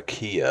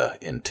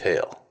pharmakia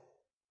entail?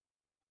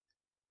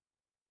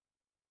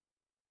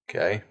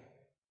 Okay?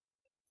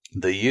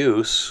 The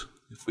use,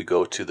 if we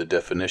go to the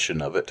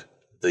definition of it,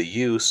 the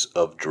use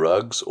of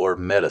drugs or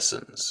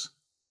medicines.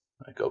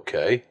 Like,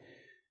 okay,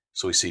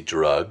 so we see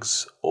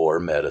drugs or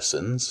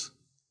medicines.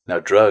 Now,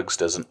 drugs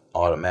doesn't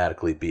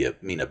automatically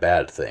mean a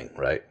bad thing,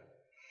 right?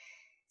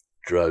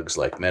 Drugs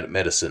like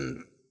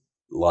medicine,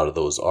 a lot of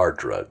those are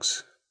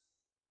drugs.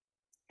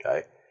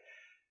 Okay?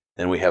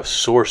 Then we have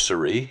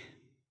sorcery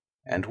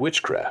and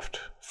witchcraft,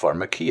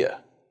 pharmakia.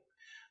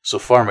 So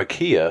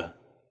pharmakia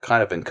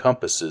kind of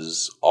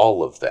encompasses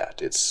all of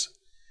that.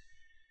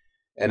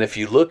 And if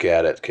you look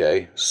at it,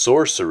 okay,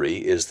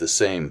 sorcery is the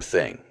same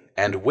thing,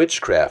 and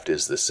witchcraft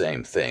is the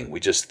same thing. We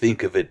just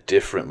think of it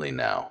differently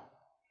now.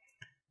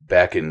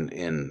 Back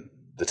in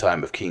the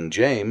time of King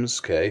James,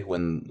 okay,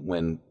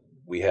 when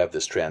we have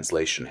this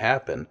translation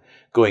happen,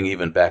 going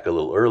even back a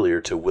little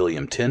earlier to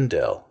William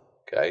Tyndale,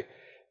 okay,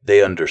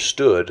 they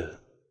understood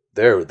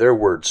their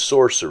word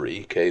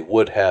sorcery, okay,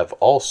 would have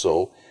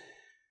also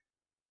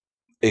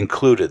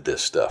included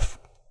this stuff.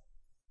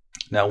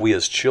 Now, we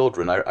as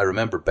children, I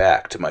remember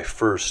back to my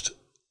first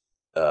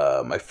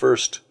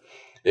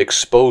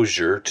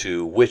exposure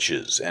to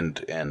witches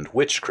and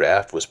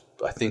witchcraft was,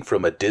 I think,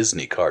 from a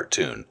Disney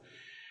cartoon,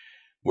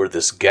 where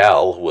this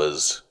gal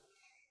was,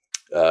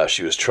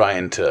 she was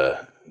trying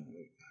to,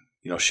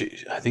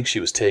 I think she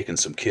was taking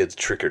some kids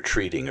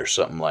trick-or-treating or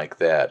something like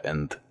that,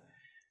 and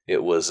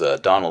it was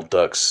Donald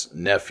Duck's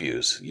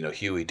nephews,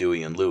 Huey,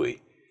 Dewey, and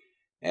Louie,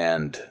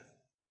 and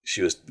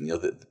she was,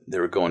 they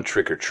were going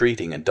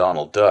trick-or-treating, and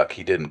Donald Duck,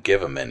 he didn't give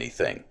them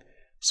anything.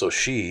 So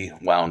she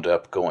wound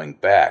up going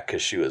back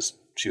because she was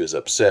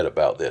upset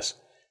about this.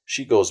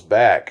 She goes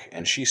back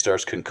and she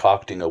starts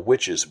concocting a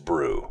witch's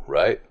brew,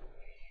 right?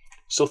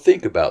 So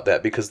think about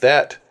that, because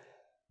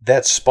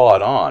that's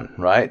spot on,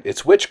 right?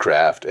 It's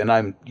witchcraft, and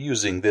I'm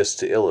using this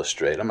to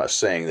illustrate. I'm not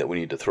saying that we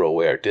need to throw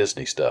away our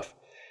Disney stuff.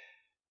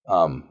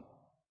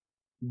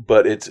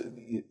 But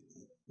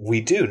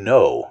we do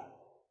know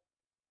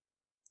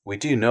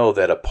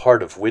that a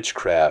part of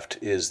witchcraft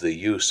is the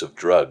use of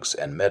drugs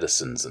and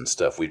medicines and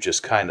stuff. We've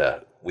just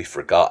we've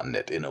forgotten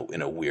it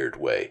in a weird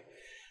way.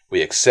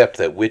 We accept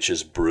that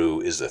witch's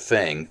brew is a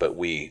thing, but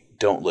we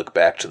don't look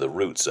back to the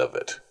roots of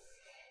it.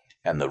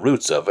 And the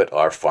roots of it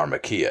are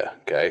pharmakia,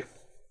 okay?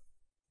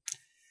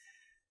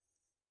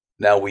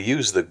 Now, we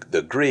use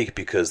the Greek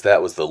because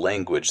that was the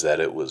language that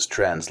it was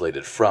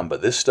translated from,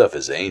 but this stuff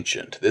is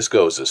ancient. This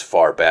goes as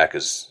far back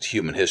as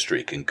human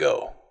history can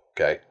go,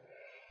 okay?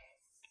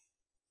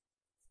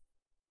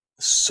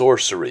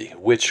 Sorcery,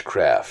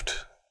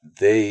 witchcraft,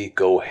 they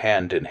go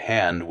hand in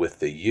hand with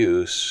the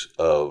use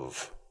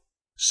of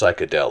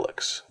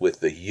psychedelics, with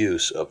the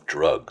use of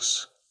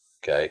drugs,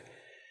 okay?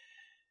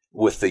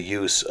 With the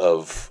use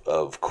of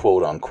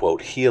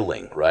quote-unquote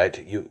healing,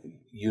 right?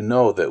 You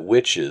know that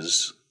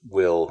witches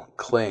will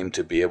claim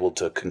to be able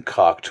to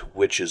concoct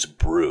witch's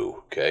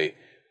brew, okay?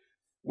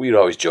 We'd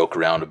always joke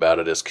around about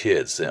it as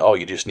kids, saying, oh,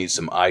 you just need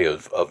some eye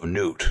of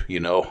newt,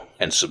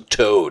 and some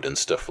toad and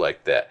stuff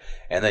like that.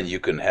 And then you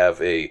can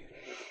have a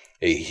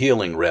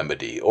healing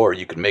remedy, or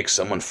you can make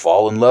someone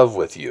fall in love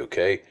with you,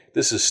 okay?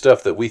 This is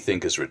stuff that we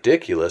think is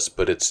ridiculous,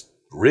 but it's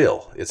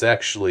real. It's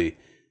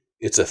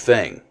a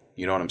thing.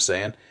 You know what I'm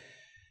saying?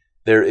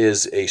 There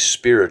is a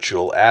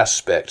spiritual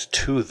aspect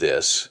to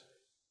this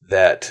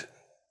that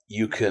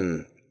you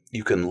can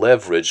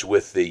leverage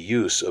with the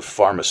use of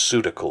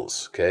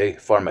pharmaceuticals, okay?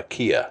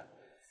 Pharmakia.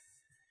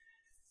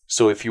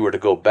 So if you were to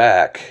go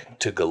back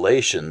to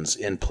Galatians,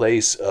 in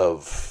place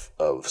of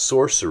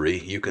sorcery,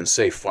 you can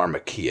say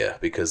pharmakia,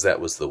 because that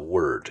was the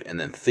word, and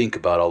then think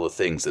about all the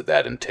things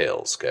that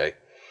entails, okay?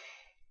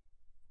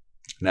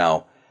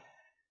 Now,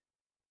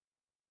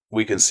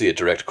 we can see a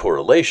direct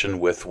correlation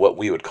with what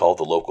we would call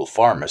the local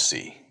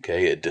pharmacy,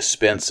 okay? It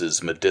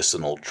dispenses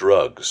medicinal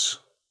drugs,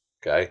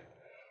 okay?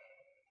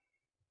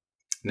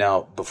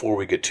 Now, before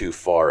we get too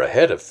far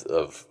ahead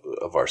of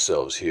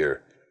ourselves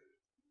here,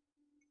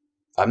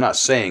 I'm not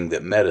saying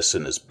that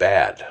medicine is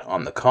bad.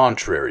 On the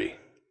contrary,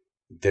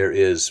 there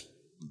is,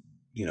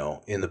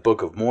 in the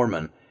Book of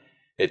Mormon,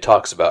 it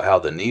talks about how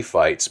the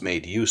Nephites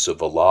made use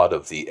of a lot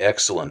of the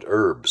excellent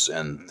herbs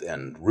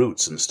and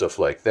roots and stuff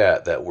like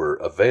that were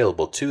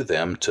available to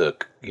them to,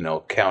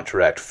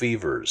 counteract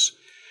fevers,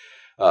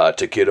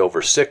 to get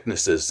over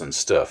sicknesses and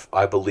stuff.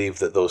 I believe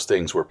that those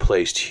things were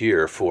placed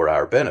here for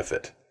our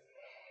benefit.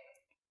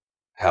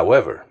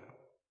 However,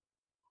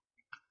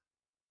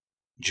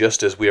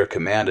 just as we are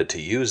commanded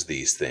to use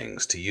these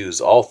things, to use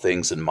all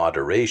things in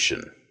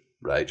moderation,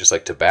 right? Just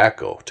like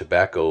tobacco.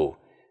 Tobacco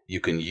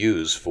you can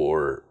use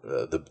for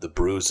the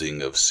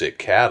bruising of sick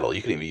cattle.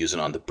 You can even use it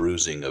on the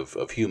bruising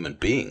of human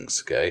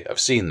beings, okay? I've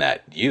seen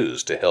that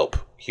used to help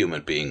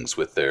human beings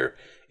with their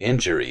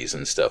injuries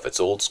and stuff. It's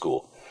old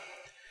school.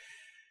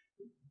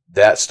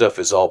 That stuff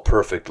is all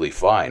perfectly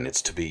fine.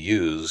 It's to be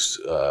used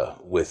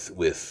with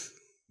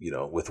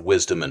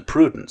wisdom and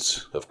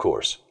prudence, of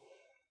course.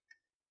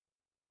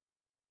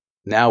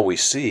 Now we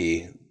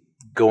see,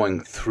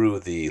 going through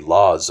the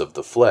laws of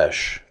the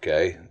flesh,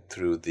 okay,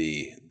 through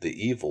the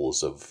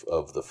evils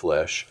of the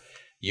flesh,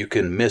 you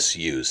can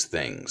misuse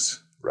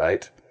things,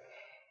 right?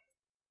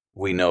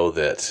 We know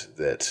that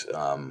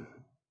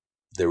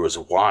there was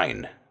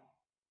wine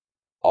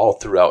all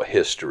throughout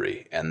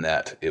history, and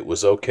that it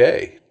was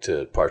okay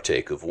to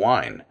partake of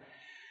wine.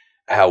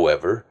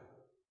 However,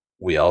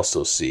 we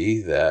also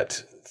see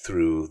that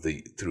through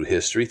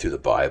history, through the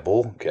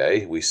Bible,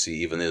 okay, we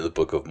see even in the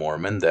Book of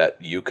Mormon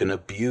that you can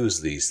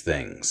abuse these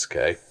things,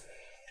 okay?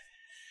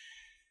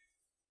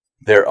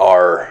 There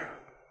are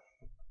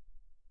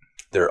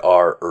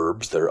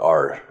herbs, there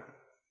are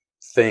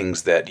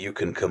things that you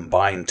can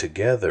combine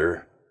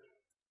together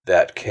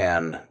that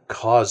can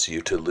cause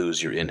you to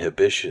lose your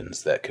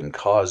inhibitions, that can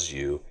cause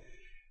you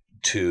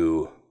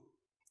to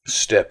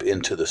step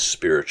into the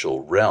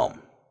spiritual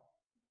realm.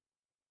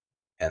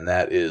 And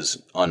that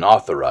is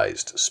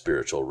unauthorized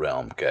spiritual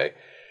realm, okay?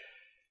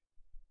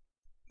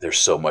 There's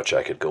so much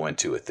I could go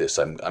into with this.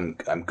 I'm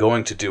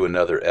going to do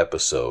another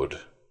episode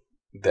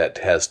that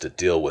has to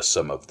deal with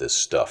some of this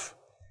stuff.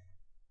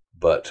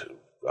 But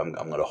I'm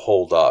going to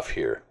hold off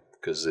here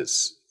because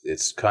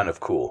it's kind of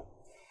cool.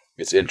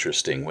 It's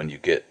interesting when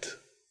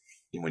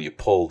you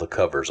pull the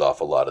covers off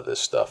a lot of this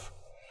stuff.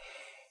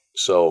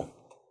 So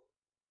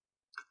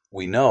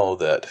we know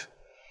that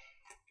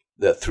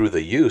through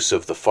the use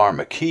of the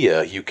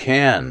pharmakia, you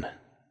can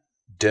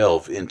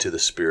delve into the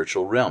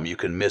spiritual realm. You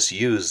can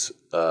misuse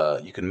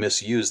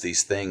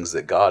these things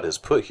that God has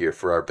put here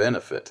for our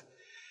benefit,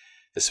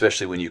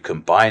 especially when you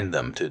combine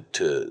them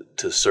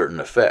to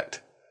certain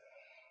effect.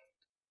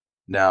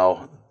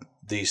 Now,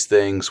 these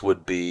things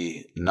would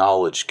be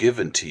knowledge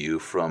given to you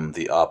from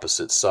the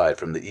opposite side,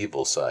 from the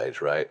evil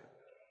side, right?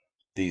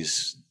 A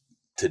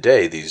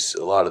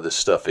lot of this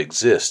stuff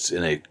exists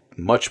in a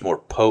much more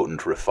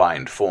potent,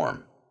 refined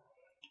form.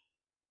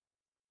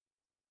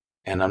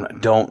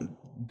 And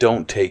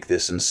don't take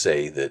this and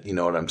say that, you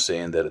know what I'm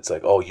saying, that it's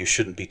like, oh, you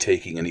shouldn't be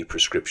taking any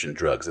prescription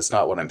drugs. That's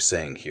not what I'm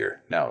saying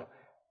here. Now,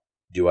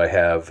 do I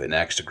have an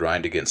axe to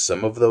grind against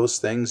some of those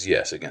things?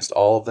 Yes. Against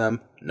all of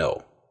them?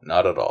 No,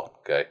 not at all,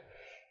 okay?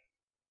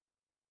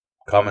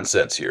 Common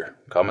sense here,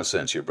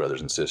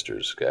 brothers and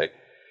sisters, okay?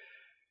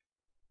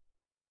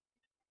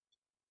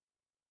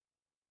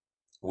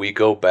 we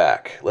go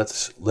back.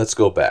 Let's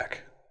go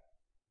back.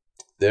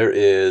 There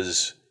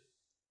is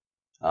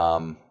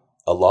a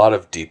lot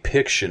of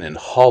depiction in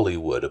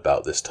Hollywood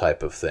about this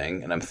type of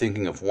thing, and I'm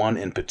thinking of one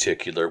in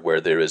particular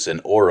where there is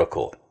an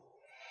oracle.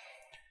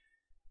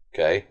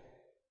 Okay?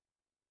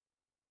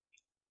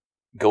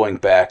 Going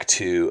back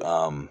to,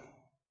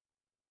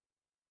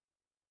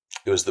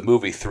 it was the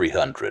movie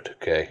 300,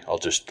 okay?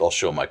 I'll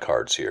show my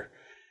cards here.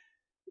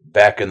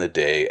 Back in the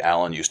day,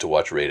 Alan used to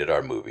watch rated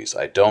R movies.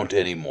 I don't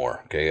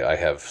anymore, okay? I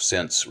have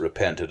since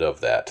repented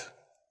of that.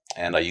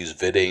 And I use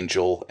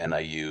VidAngel and I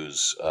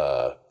use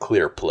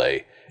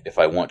ClearPlay if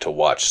I want to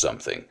watch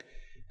something.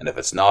 And if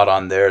it's not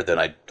on there, then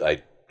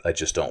I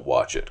just don't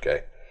watch it,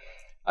 okay?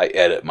 I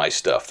edit my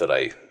stuff that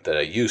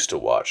I used to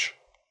watch.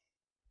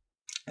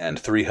 And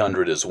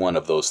 300 is one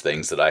of those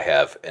things that I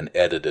have an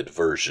edited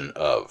version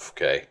of,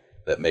 okay?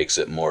 That makes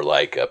it more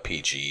like a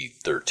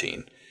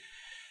PG-13.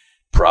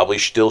 Probably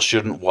still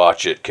shouldn't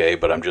watch it, okay?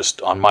 But I'm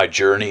just on my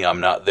journey. I'm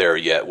not there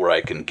yet where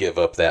I can give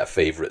up that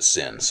favorite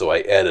sin. So I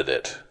edit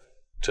it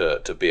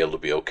to be able to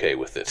be okay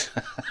with it.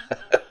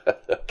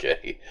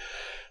 Okay.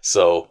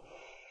 So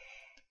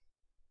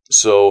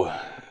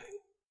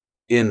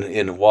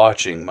in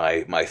watching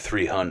my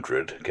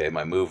 300, okay,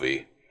 my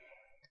movie,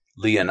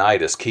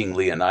 King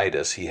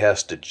Leonidas, he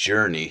has to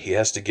journey, he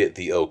has to get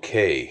the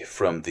okay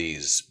from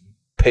these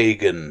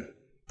pagan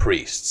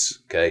priests,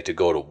 okay, to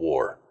go to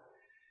war.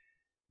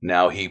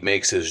 Now he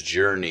makes his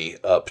journey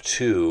up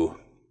to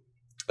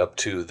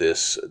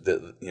this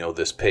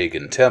this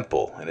pagan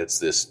temple, and it's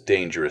this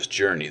dangerous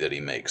journey that he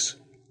makes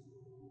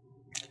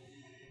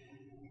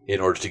in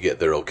order to get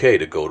their okay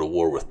to go to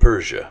war with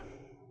Persia.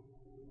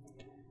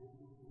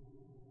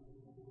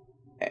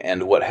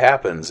 And what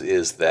happens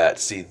is that,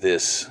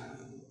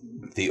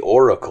 the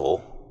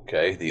oracle,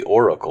 okay,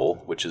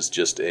 which is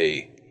just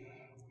a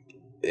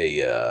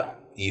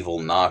evil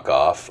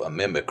knockoff, a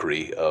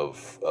mimicry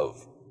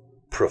of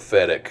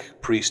prophetic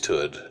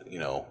priesthood,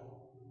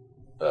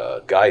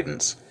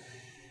 guidance.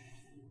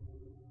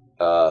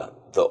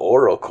 The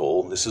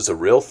oracle, this is a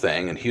real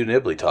thing, and Hugh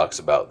Nibley talks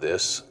about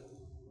this.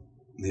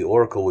 The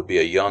oracle would be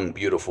a young,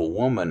 beautiful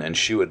woman, and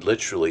she would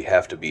literally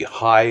have to be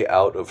high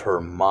out of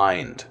her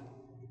mind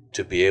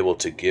to be able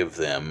to give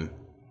them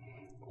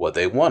what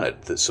they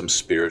wanted, some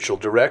spiritual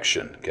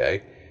direction,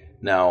 okay?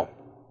 Now,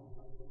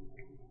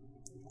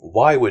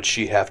 why would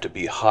she have to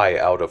be high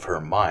out of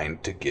her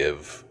mind to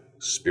give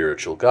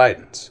spiritual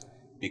guidance?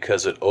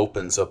 Because it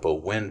opens up a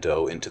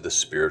window into the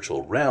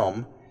spiritual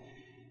realm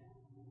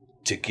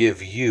to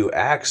give you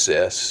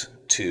access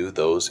to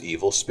those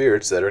evil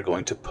spirits that are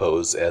going to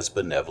pose as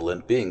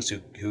benevolent beings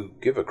who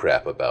give a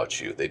crap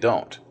about you. They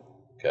don't,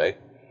 okay?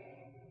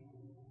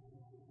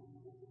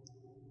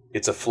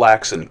 It's a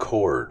flaxen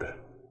cord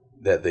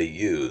that they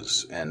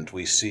use, and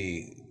we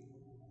see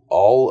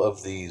all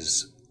of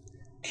these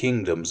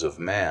kingdoms of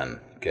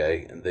man,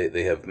 okay?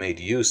 They have made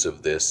use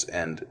of this,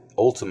 and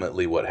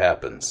ultimately what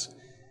happens?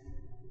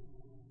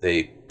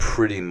 They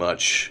pretty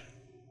much,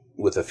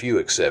 with a few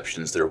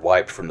exceptions, they're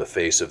wiped from the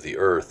face of the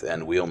earth,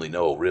 and we only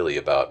know really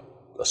about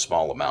a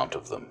small amount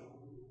of them,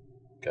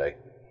 okay?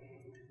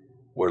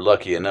 We're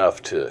lucky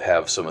enough to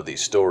have some of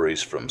these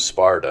stories from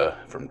Sparta,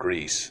 from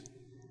Greece,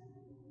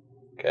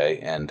 okay,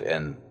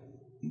 and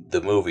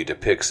the movie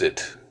depicts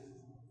it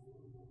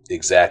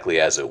exactly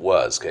as it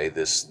was, okay?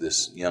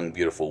 This young,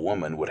 beautiful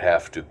woman would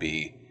have to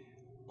be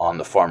on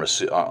the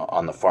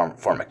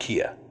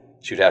pharmakia.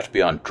 She'd have to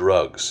be on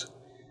drugs,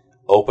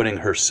 opening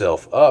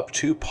herself up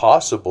to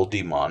possible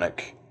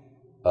demonic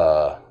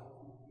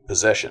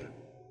possession,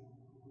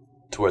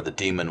 to where the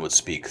demon would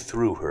speak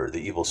through her,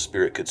 the evil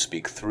spirit could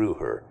speak through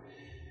her.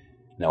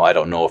 Now, I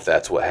don't know if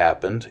that's what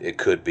happened. It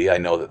could be. I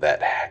know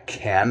that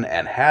can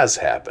and has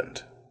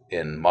happened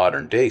in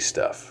modern day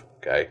stuff,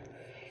 okay?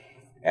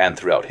 And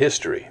throughout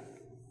history.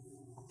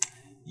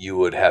 You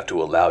would have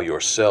to allow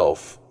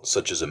yourself,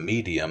 such as a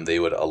medium, they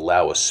would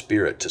allow a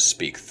spirit to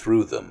speak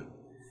through them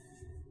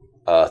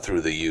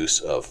through the use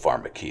of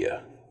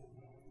pharmakia.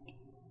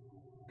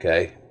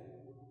 Okay?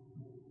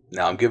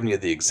 Now I'm giving you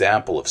the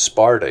example of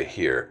Sparta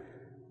here.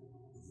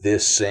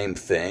 This same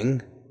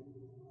thing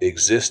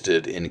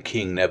existed in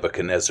King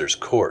Nebuchadnezzar's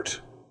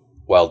court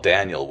while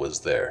Daniel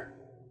was there.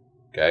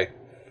 Okay?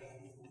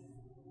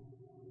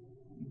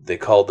 They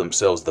called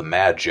themselves the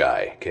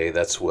Magi. Okay,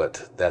 that's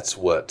what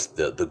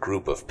the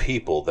group of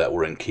people that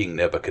were in King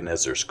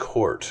Nebuchadnezzar's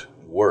court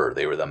were.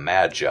 They were the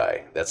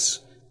Magi. That's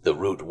the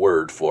root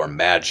word for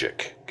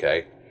magic.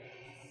 Okay,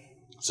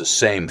 it's the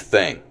same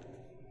thing.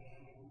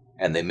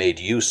 And they made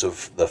use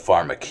of the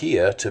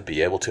pharmakia to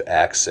be able to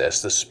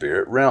access the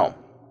spirit realm,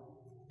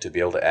 to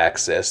be able to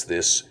access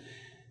this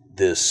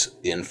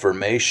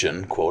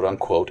information, quote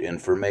unquote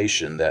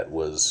information, that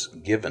was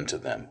given to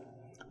them,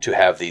 to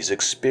have these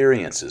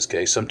experiences,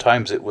 okay?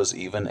 Sometimes it was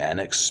even an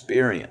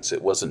experience.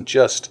 It wasn't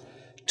just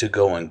to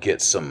go and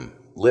get some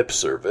lip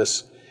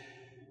service.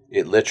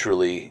 It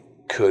literally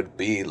could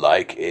be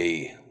like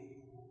a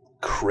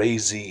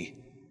crazy,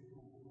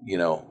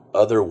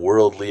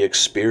 otherworldly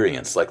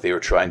experience, like they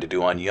were trying to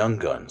do on Young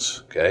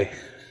Guns, okay?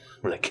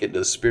 when I get into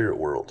the spirit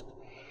world.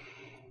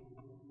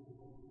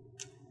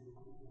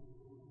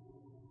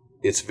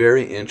 It's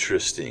very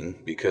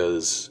interesting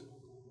because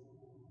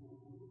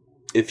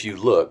if you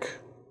look,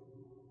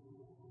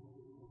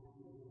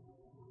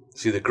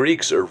 see, the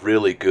Greeks are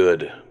really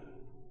good.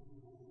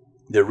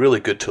 They're really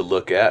good to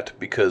look at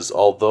because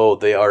although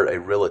they are a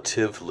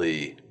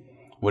relatively,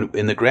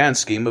 in the grand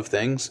scheme of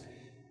things,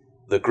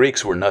 the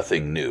Greeks were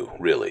nothing new,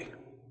 really.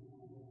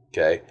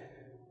 Okay?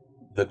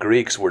 The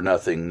Greeks were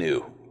nothing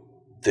new.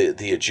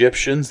 The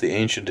Egyptians, the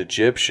ancient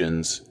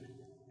Egyptians,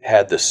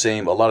 had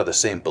a lot of the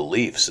same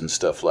beliefs and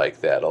stuff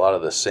like that, a lot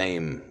of the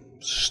same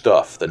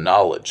stuff, the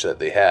knowledge that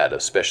they had,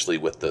 especially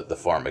with the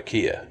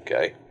pharmakia,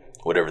 okay?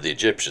 Whatever the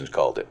Egyptians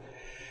called it.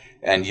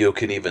 And you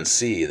can even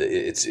see that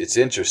it's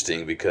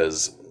interesting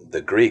because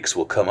the Greeks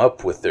will come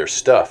up with their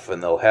stuff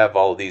and they'll have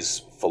all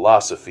these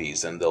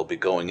philosophies and they'll be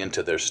going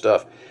into their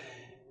stuff.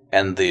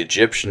 And the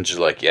Egyptians are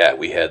like, yeah,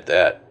 we had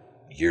that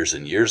years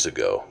and years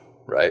ago,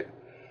 right?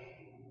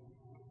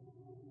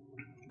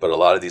 But a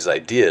lot of these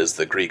ideas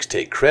the Greeks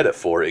take credit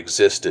for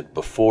existed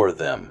before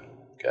them,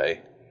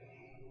 okay?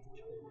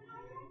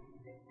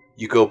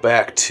 You go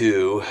back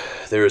to,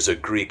 there is a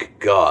Greek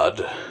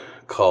god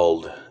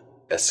called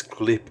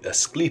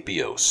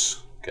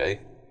Asclepios,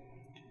 okay?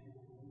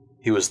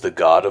 He was the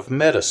god of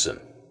medicine.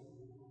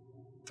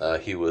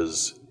 He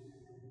was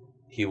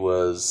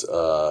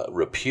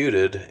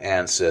reputed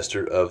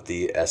ancestor of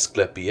the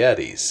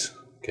Asclepiades,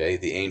 okay,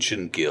 the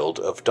ancient guild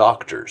of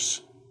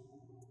doctors.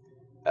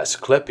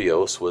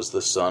 Asclepios was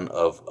the son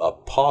of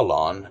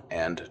Apollon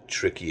and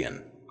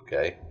Tricyon,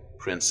 okay,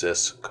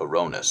 Princess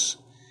Coronis.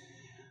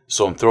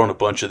 So I'm throwing a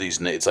bunch of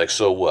these names. It's like,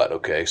 so what?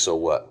 Okay, so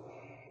what?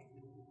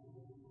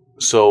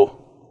 So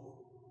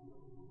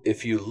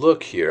if you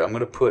look here, I'm going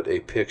to put a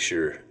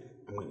picture.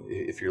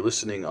 If you're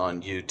listening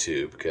on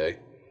YouTube, okay,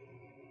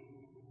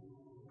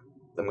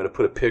 I'm going to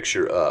put a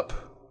picture up,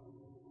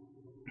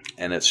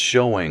 and it's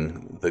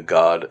showing the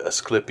god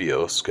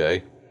Asclepios,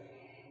 okay,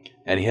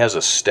 and he has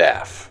a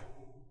staff.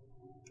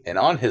 And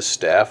on his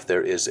staff,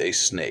 there is a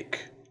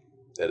snake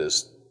that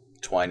is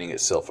twining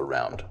itself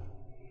around.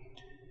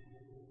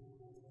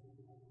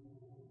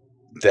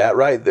 That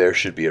right there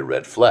should be a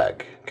red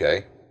flag,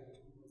 okay?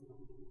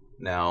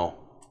 Now,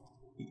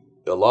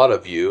 a lot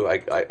of you,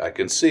 I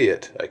can see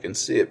it. I can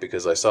see it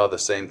because I saw the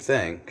same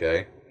thing,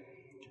 okay?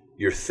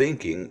 You're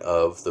thinking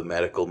of the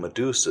medical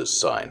Medusa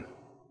sign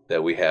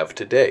that we have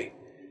today.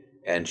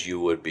 And you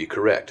would be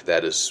correct.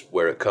 That is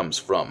where it comes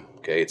from.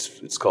 Okay,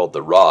 it's called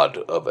the rod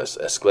of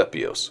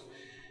Asclepios.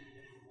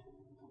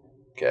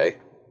 Okay,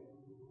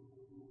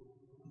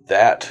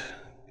 that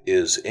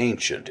is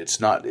ancient. It's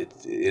not. It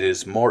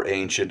is more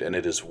ancient, and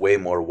it is way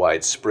more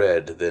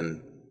widespread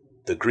than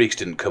the Greeks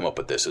didn't come up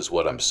with this. Is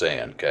what I'm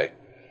saying. Okay.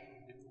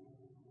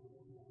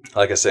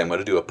 Like I say, I'm going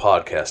to do a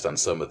podcast on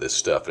some of this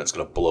stuff, and it's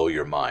going to blow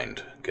your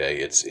mind. Okay,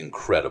 it's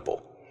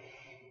incredible.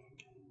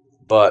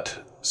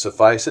 But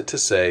suffice it to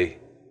say,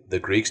 the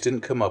Greeks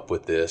didn't come up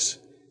with this.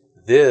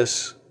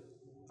 This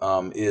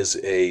is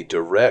a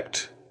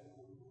direct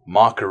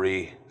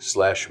mockery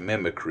 /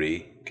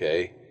 mimicry,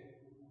 okay,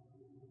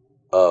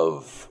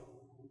 of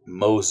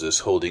Moses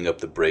holding up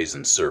the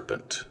brazen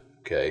serpent,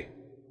 okay?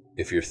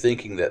 If you're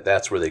thinking that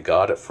that's where they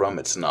got it from,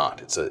 it's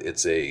not.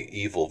 It's a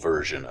evil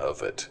version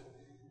of it.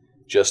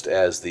 Just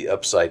as the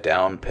upside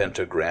down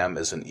pentagram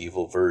is an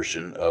evil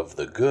version of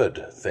the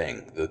good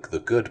thing, the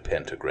good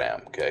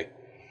pentagram, okay?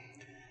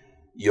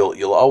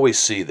 You'll always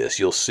see this.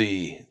 You'll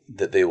see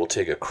that they will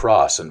take a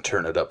cross and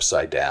turn it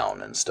upside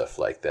down and stuff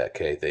like that.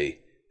 Okay,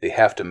 they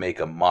have to make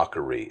a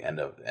mockery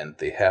and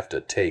they have to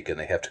take and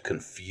they have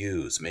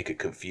to make it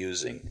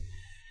confusing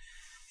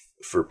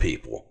for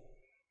people.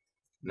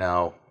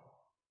 Now,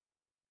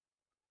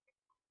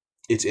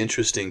 it's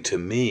interesting to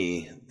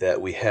me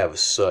that we have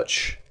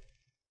such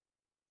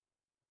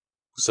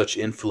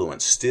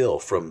influence still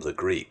from the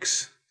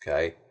Greeks.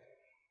 Okay.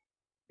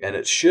 And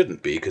it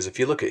shouldn't be, because if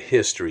you look at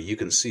history, you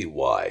can see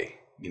why.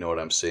 You know what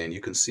I'm saying? You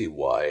can see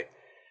why.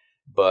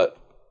 But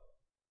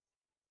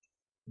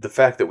the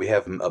fact that we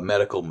have a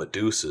medical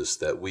Medusas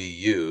that we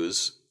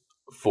use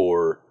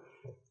for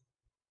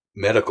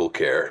medical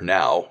care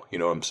now, you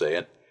know what I'm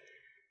saying?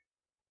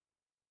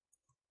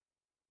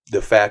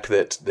 The fact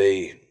that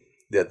the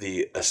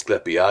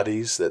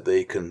Asclepiades, that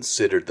they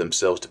considered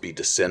themselves to be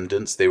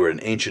descendants, they were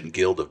an ancient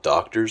guild of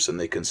doctors, and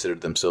they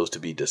considered themselves to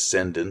be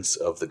descendants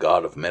of the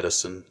god of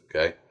medicine,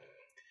 okay?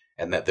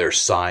 And that their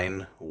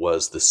sign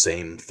was the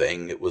same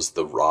thing. It was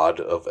the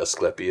rod of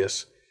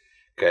Asclepius,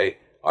 okay?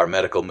 Our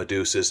medical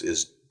Medusas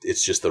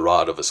it's just the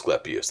rod of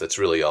Asclepius. That's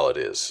really all it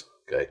is,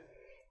 okay?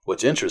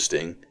 What's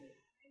interesting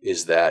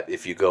is that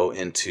if you go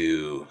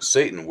into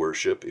Satan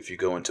worship, if you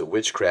go into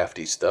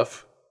witchcrafty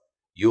stuff,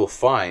 you'll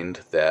find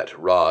that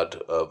rod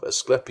of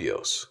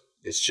Asclepios.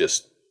 It's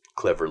just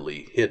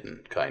cleverly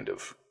hidden, kind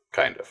of.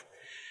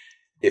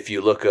 If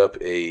you look up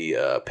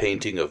a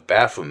painting of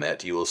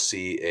Baphomet, you will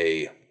see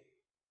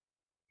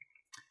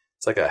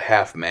it's like a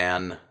half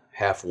man,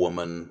 half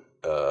woman,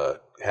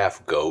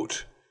 half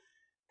goat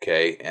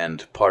Okay,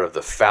 and part of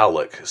the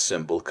phallic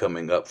symbol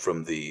coming up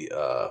from the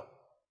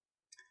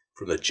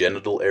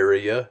genital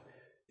area,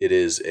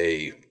 it's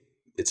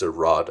a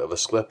rod of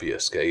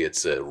Asclepius. Okay,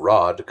 it's a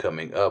rod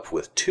coming up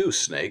with two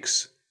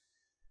snakes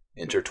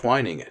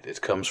intertwining it.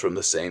 It comes from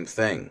the same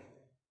thing.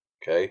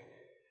 Okay,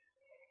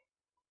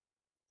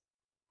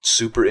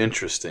 super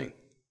interesting.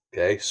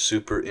 Okay,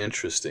 super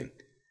interesting.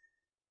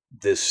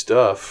 This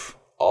stuff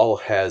all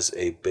has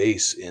a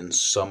base in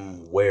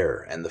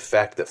somewhere, and the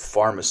fact that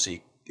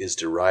pharmacy is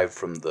derived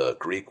from the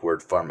Greek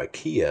word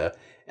pharmakia,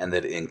 and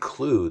that it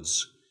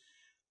includes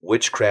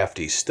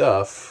witchcrafty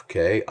stuff,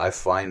 okay, I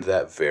find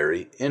that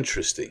very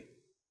interesting.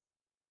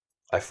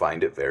 I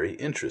find it very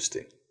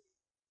interesting.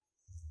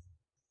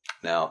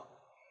 Now,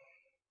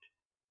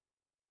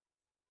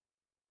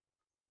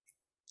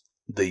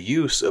 the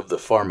use of the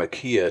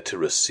pharmakia to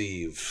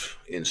receive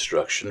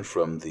instruction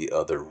from the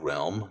other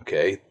realm,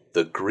 okay,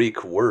 the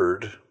Greek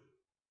word,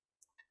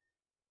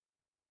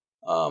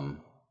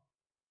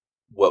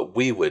 what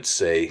we would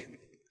say,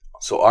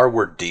 so our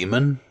word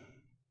demon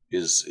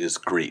is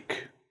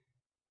Greek,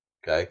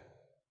 okay?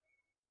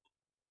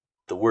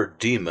 The word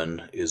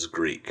demon is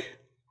Greek.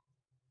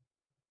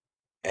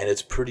 And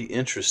it's pretty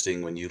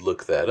interesting when you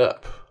look that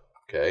up,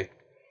 okay?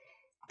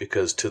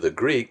 Because to the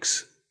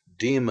Greeks,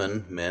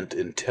 demon meant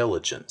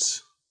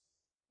intelligence,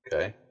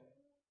 okay?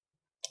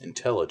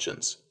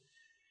 Intelligence.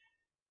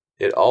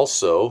 It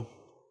also,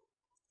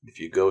 if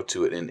you go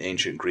to it in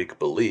ancient Greek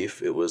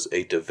belief, it was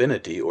a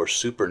divinity or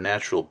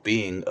supernatural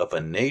being of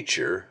a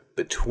nature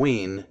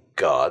between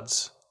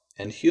gods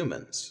and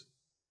humans.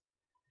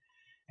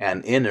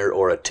 An inner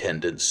or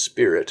attendant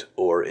spirit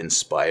or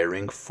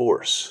inspiring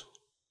force.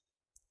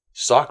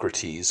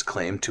 Socrates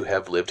claimed to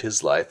have lived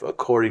his life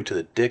according to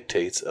the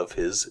dictates of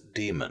his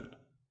demon.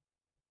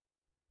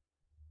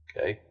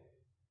 Okay?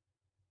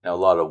 Now a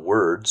lot of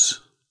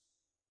words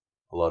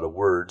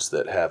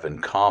that have in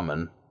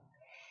common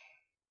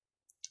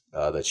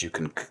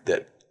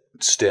that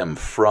stem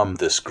from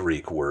this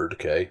Greek word,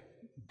 okay,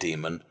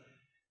 demon,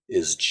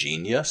 is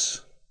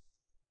genius.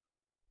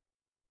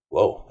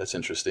 Whoa, that's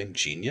interesting.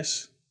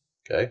 Genius.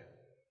 Okay.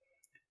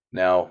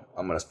 Now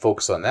I'm going to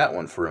focus on that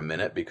one for a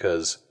minute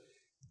because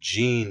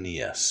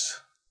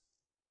genius,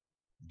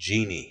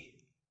 genie.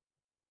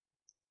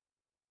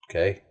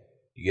 Okay,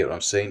 you get what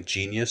I'm saying?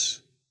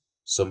 Genius,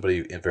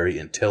 somebody very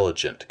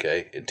intelligent.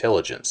 Okay,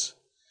 intelligence.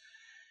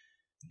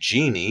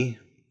 Genie.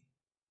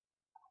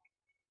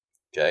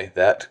 Okay,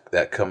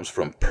 that comes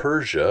from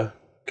Persia.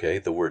 Okay,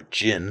 the word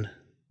jinn,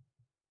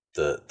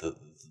 the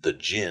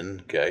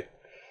jinn. Okay,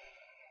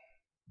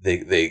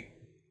 they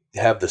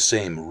have the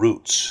same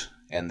roots,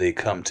 and they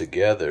come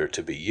together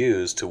to be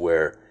used to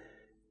where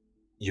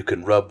you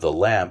can rub the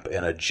lamp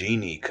and a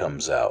genie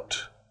comes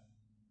out.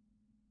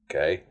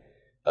 Okay,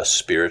 a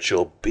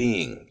spiritual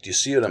being. Do you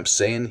see what I'm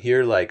saying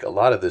here? Like a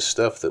lot of this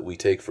stuff that we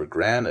take for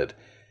granted,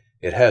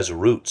 it has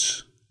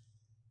roots.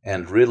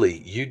 And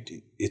really,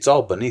 it's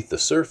all beneath the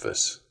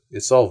surface.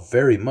 It's all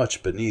very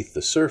much beneath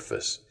the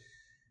surface.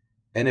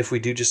 And if we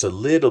do just a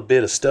little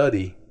bit of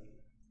study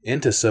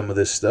into some of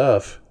this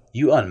stuff,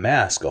 you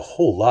unmask a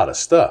whole lot of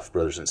stuff,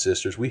 brothers and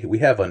sisters. We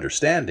have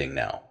understanding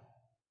now.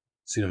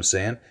 See what I'm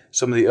saying?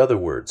 Some of the other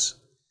words.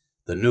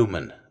 The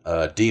pneumen,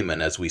 demon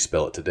as we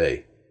spell it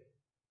today.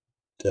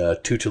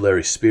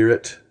 Tutelary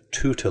spirit,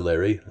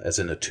 tutelary as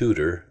in a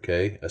tutor,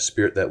 okay? A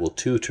spirit that will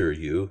tutor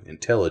you,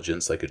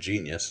 intelligence like a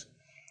genius.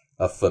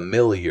 A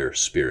familiar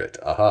spirit,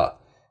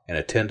 an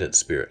attendant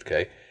spirit,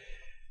 okay?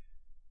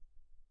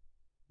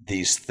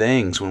 These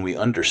things, when we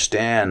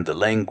understand the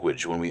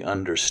language, when we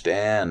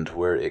understand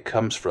where it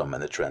comes from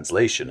and the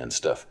translation and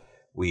stuff,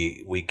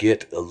 we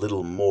get a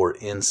little more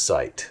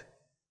insight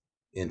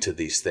into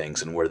these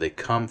things and where they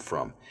come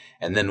from.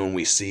 And then when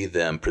we see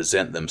them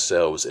present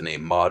themselves in a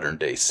modern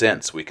day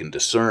sense, we can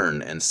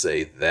discern and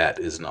say that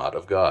is not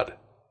of God.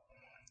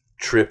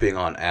 Tripping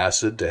on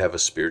acid to have a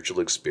spiritual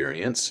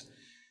experience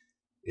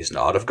is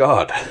not of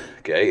God,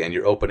 okay? And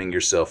you're opening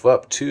yourself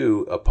up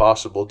to a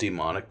possible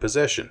demonic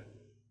possession.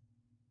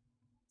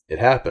 It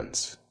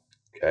happens,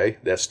 okay?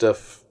 That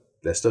stuff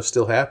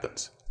still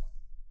happens.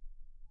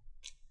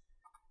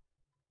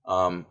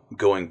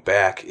 Going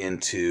back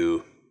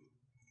into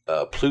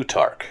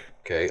Plutarch,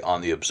 okay,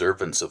 on the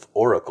observance of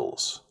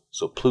oracles.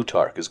 So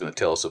Plutarch is going to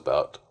tell us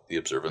about the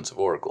observance of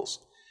oracles.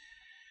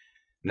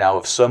 Now,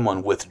 if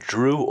someone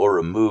withdrew or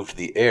removed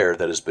the air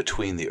that is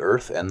between the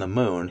earth and the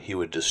moon, he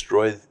would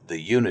destroy the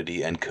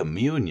unity and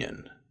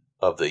communion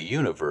of the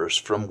universe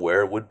from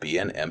where would be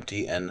an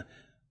empty and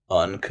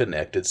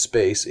unconnected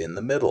space in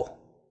the middle.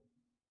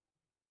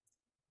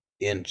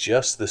 In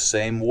just the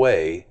same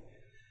way,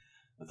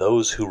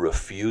 those who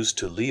refuse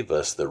to leave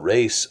us the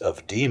race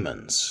of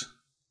demons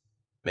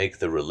make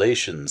the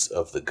relations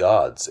of the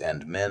gods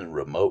and men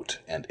remote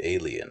and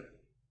alien.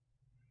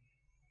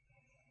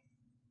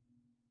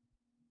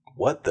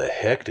 What the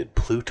heck did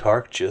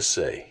Plutarch just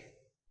say?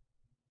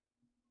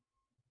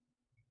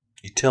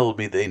 You told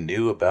me they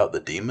knew about the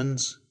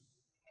demons?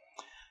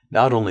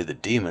 Not only the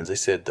demons, they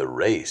said the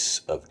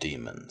race of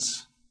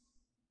demons.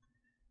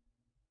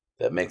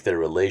 that make their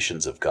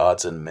relations of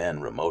gods and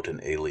men remote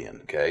and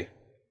alien, okay?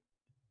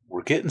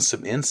 We're getting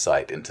some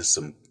insight into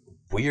some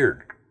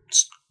weird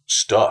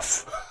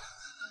stuff,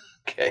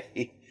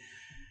 okay?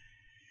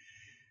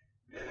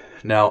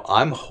 Now,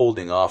 I'm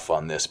holding off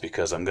on this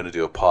because I'm going to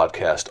do a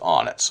podcast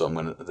on it. So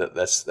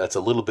that's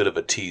a little bit of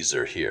a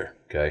teaser here,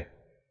 okay?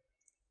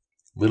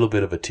 Little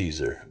bit of a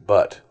teaser,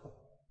 but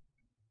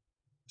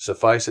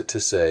suffice it to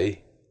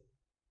say,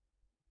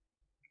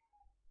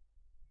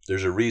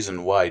 there's a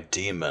reason why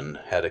demon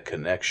had a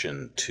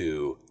connection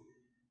to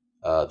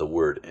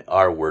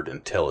our word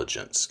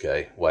intelligence,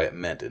 okay? Why it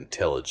meant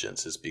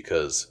intelligence is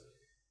because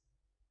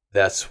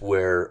that's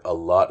where a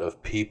lot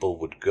of people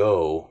would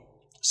go.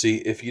 See,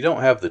 if you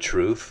don't have the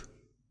truth,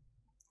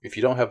 if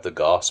you don't have the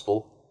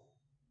gospel,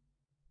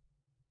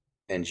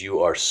 and you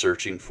are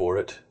searching for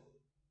it,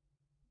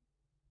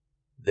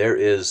 there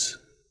is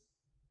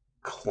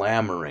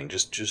clamoring,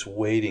 just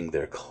waiting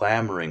there,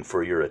 clamoring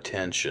for your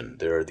attention.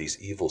 There are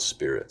these evil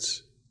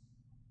spirits,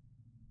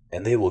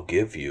 and they will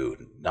give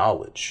you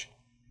knowledge.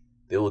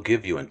 They will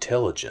give you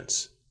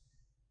intelligence.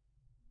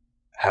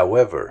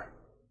 However,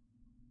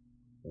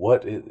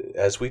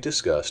 as we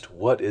discussed,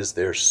 what is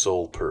their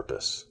sole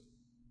purpose?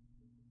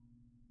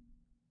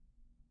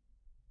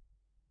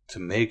 To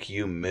make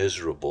you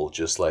miserable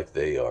just like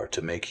they are,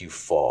 to make you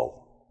fall.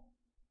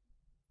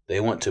 They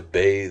want to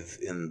bathe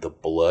in the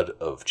blood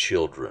of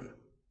children.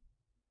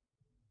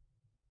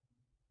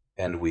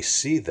 And we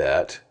see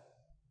that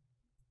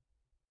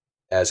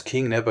as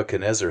King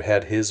Nebuchadnezzar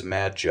had his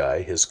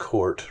magi, his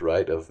court,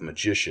 right, of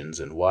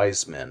magicians and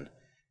wise men.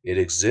 It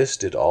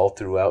existed all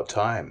throughout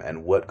time.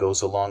 And what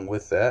goes along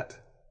with that?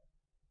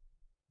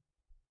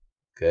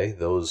 Okay,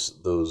 those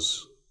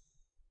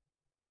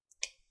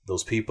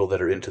people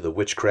that are into the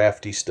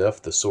witchcrafty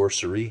stuff, the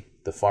sorcery,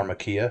 the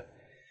pharmakia,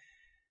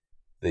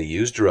 they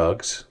use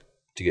drugs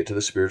to get to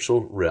the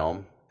spiritual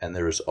realm, and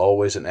there is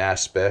always an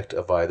aspect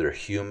of either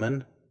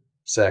human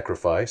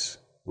sacrifice,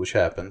 which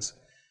happens,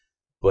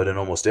 but in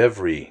almost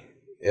every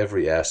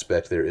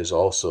aspect there is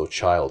also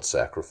child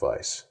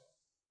sacrifice.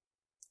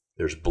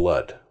 There's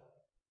blood.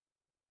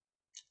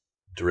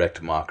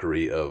 Direct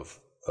mockery of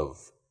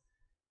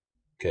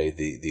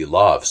the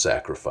law of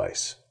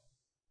sacrifice,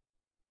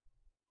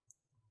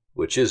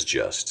 which is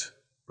just,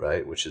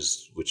 right? Which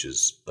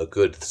is a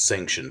good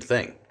sanctioned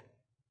thing.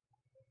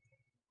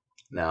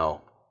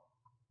 Now,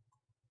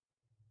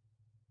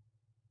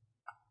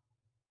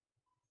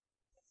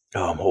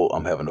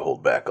 I'm having to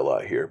hold back a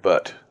lot here,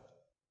 but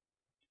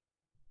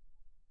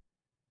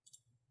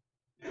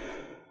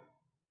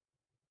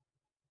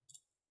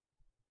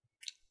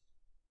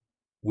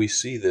we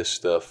see this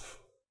stuff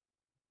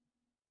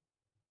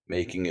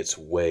making its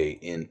way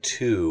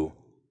into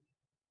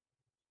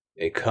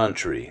a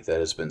country that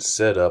has been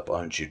set up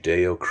on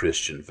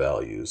Judeo-Christian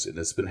values, and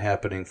it's been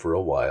happening for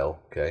a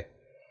while, okay?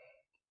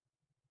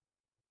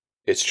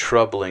 It's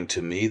troubling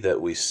to me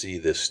that we see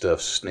this stuff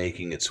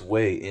snaking its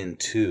way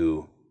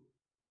into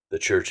the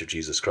Church of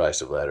Jesus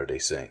Christ of Latter-day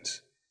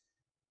Saints.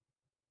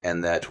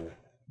 And that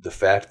the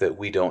fact that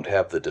we don't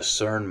have the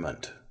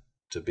discernment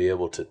to be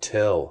able to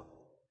tell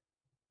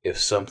if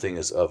something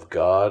is of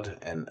God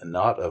and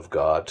not of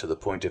God, to the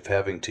point of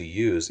having to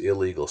use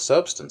illegal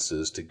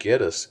substances to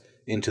get us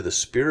into the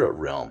spirit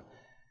realm.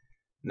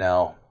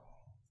 Now,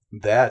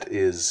 that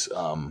is,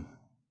 and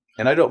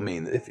I don't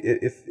mean,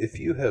 if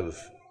you have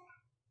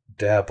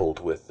dabbled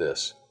with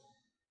this,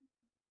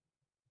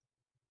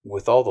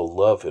 with all the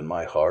love in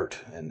my heart,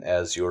 and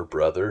as your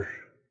brother,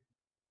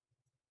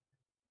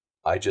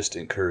 I just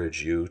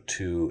encourage you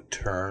to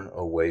turn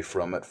away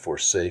from it,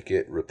 forsake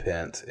it,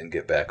 repent, and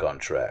get back on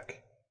track.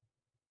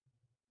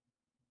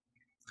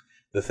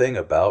 The thing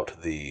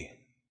about the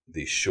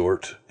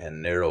short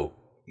and narrow,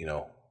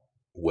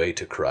 way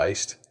to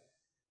Christ,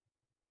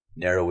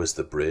 narrow is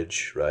the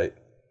bridge, right?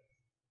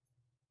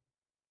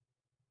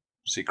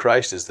 See,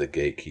 Christ is the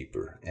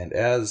gatekeeper, and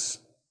as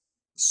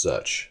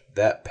such,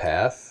 that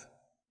path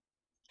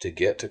to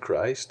get to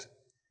Christ,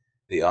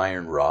 the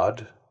iron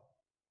rod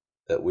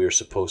that we're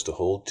supposed to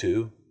hold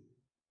to,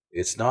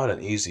 it's not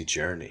an easy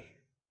journey.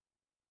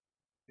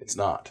 It's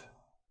not.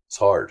 It's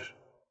hard.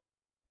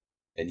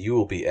 And you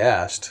will be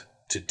asked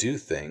to do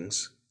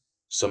things,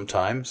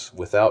 sometimes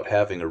without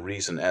having a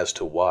reason as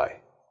to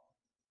why.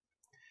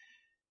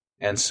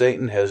 And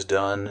Satan has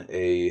done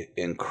an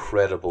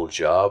incredible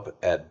job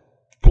at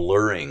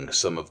blurring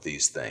some of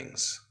these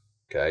things,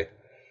 okay?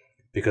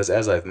 Because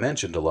as I've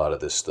mentioned a lot of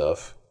this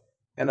stuff,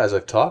 and as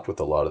I've talked with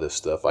a lot of this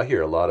stuff, I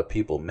hear a lot of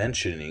people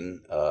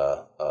mentioning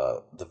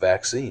the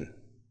vaccine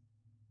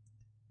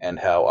and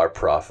how our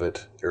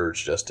prophet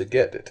urged us to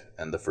get it.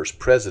 And the first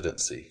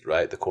presidency,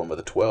 right? The Quorum of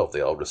the 12,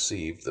 they all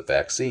received the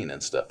vaccine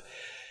and stuff.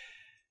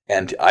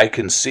 And I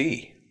can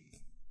see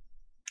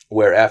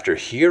where after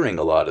hearing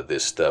a lot of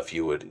this stuff,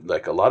 you would,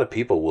 like, a lot of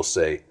people will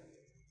say,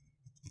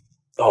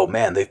 oh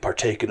man, they've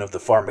partaken of the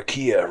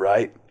pharmakia,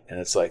 right? And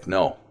it's like,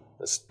 no,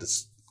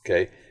 that's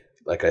okay.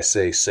 Like I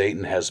say,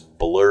 Satan has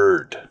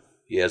blurred.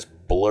 He has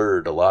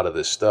blurred a lot of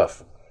this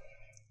stuff.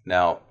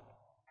 Now,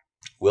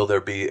 Will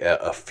there be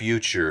a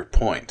future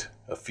point,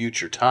 a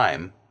future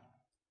time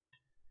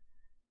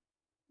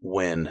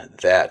when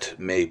that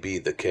may be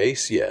the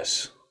case?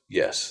 Yes.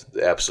 Yes,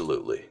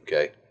 absolutely.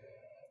 Okay.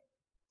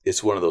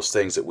 It's one of those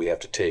things that we have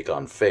to take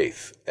on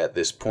faith at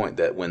this point,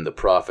 that when the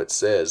prophet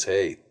says,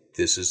 hey,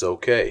 this is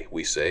okay,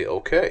 we say,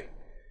 okay.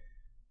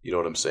 You know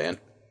what I'm saying?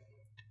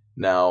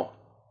 Now,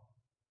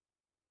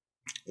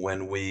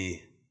 when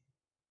we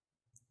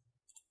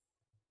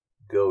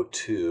go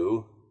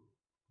to,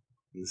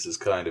 this is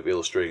kind of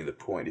illustrating the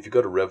point, if you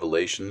go to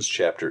Revelations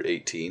chapter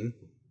 18,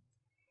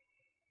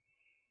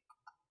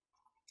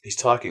 he's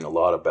talking a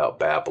lot about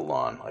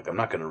Babylon. Like, I'm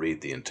not going to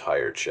read the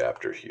entire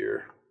chapter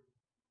here.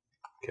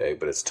 Okay,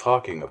 but it's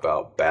talking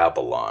about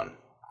Babylon.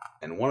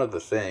 And one of the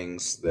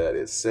things that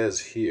it says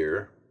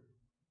here,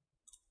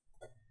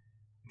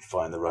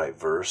 find the right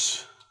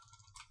verse.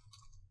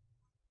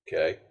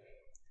 Okay,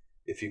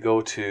 if you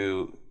go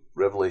to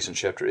Revelation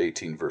chapter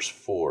 18, verse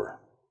 4,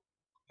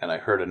 and I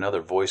heard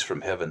another voice from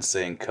heaven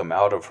saying, come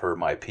out of her,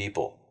 my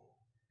people,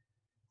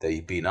 that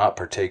ye be not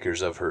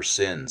partakers of her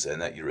sins,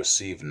 and that ye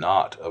receive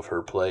not of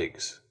her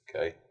plagues.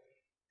 Okay?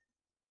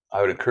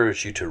 I would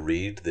encourage you to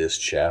read this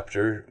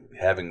chapter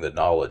having the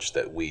knowledge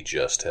that we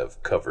just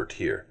have covered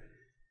here,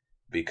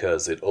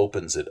 because it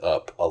opens it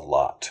up a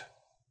lot.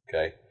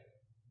 Okay?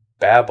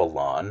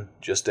 Babylon,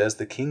 just as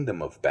the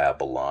kingdom of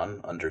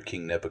Babylon under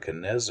King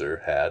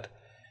Nebuchadnezzar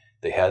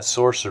they had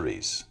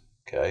sorceries.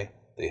 Okay?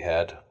 They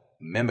had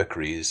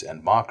mimicries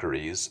and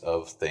mockeries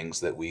of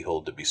things that we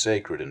hold to be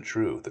sacred and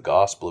true, the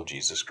gospel of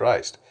Jesus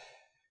Christ.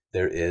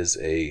 There is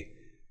a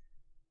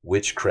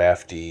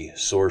witchcrafty,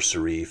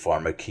 sorcery,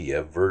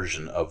 pharmakia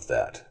version of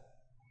that.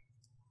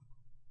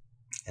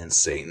 And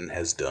Satan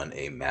has done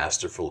a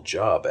masterful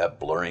job at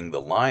blurring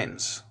the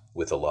lines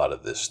with a lot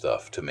of this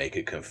stuff to make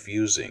it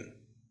confusing.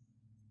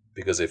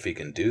 Because if he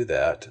can do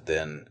that,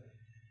 then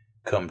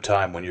come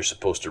time when you're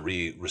supposed to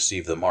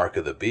receive the mark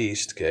of the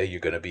beast, okay, you're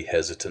going to be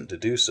hesitant to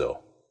do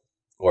so.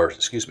 Or,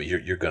 excuse me,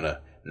 you're going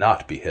to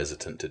not be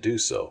hesitant to do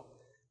so.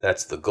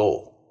 That's the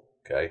goal,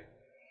 okay?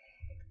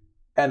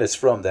 And it's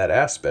from that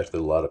aspect that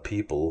a lot of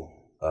people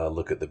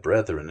look at the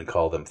brethren and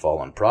call them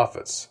fallen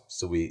prophets.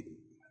 So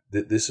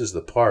this is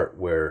the part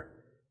where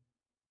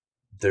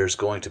there's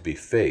going to be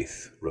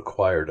faith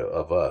required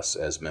of us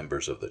as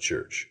members of the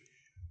church.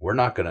 We're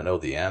not going to know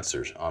the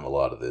answers on a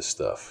lot of this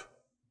stuff,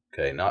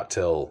 okay? Not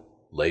till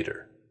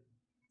later.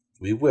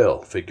 We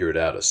will figure it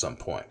out at some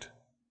point.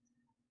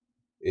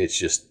 It's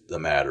just a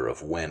matter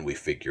of when we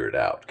figure it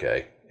out,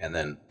 okay? And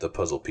then the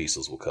puzzle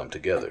pieces will come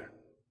together.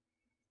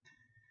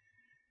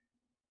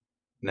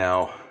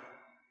 Now,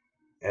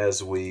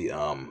 as we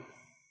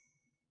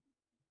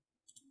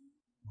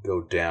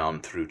go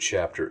down through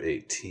chapter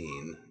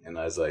 18, and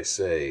as I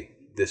say,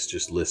 this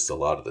just lists a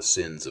lot of the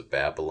sins of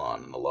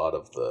Babylon and a lot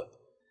of the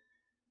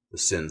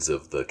sins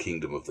of the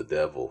kingdom of the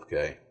devil,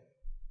 okay?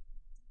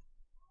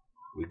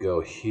 We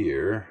go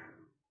here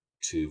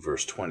to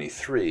verse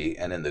 23,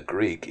 and in the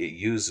Greek it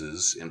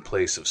uses, in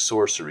place of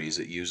sorceries,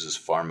 it uses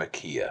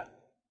pharmakia.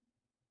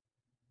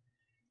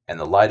 And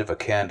the light of a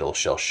candle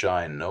shall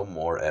shine no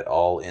more at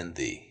all in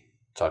thee.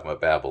 Talking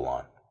about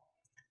Babylon.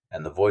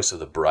 And the voice of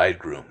the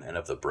bridegroom and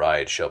of the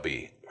bride shall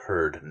be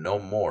heard no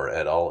more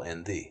at all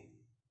in thee.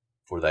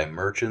 For thy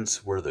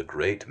merchants were the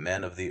great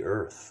men of the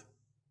earth.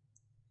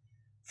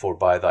 For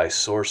by thy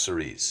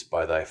sorceries,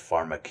 by thy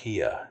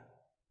pharmakia,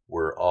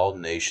 were all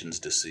nations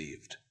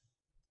deceived.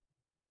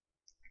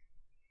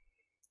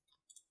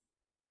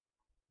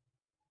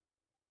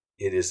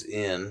 It is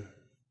in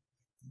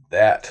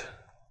that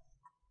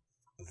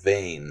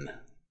vein,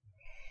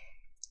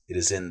 it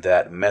is in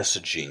that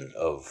messaging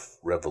of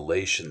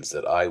revelations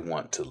that I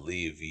want to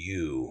leave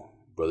you,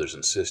 brothers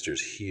and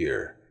sisters,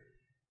 here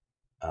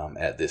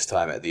at this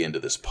time, at the end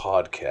of this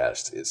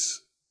podcast.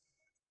 It's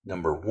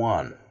number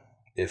one,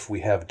 if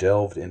we have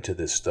delved into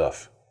this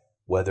stuff,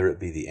 whether it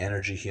be the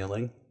energy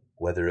healing,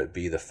 whether it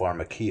be the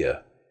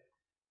pharmakia,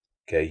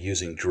 okay,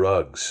 using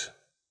drugs,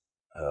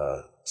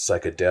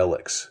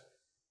 psychedelics,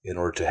 in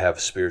order to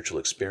have spiritual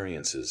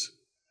experiences.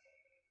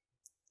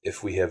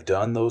 If we have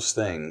done those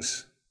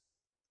things,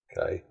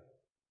 okay,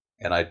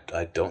 and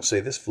I don't say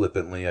this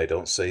flippantly, I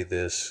don't say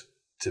this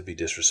to be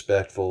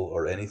disrespectful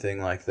or anything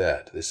like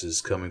that. This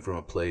is coming from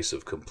a place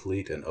of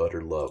complete and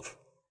utter love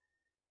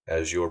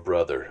as your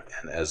brother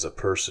and as a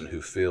person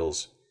who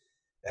feels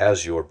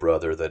as your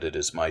brother that it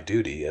is my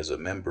duty as a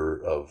member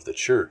of the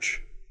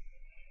church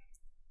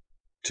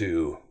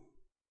to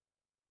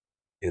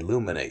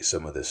illuminate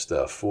some of this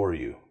stuff for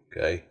you,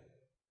 okay?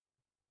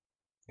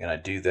 And I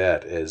do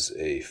that as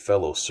a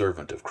fellow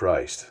servant of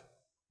Christ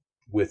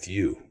with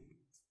you.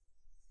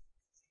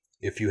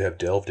 If you have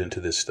delved into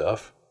this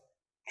stuff,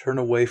 turn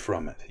away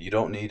from it. You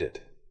don't need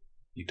it.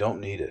 You don't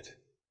need it.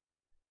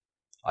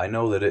 I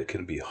know that it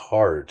can be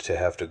hard to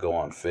have to go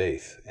on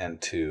faith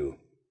and to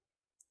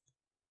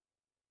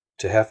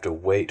have to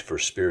wait for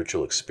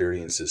spiritual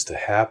experiences to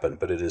happen,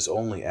 but it is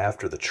only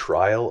after the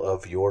trial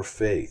of your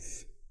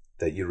faith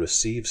that you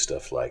receive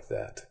stuff like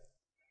that.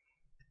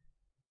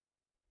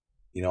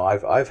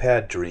 I've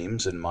had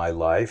dreams in my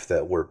life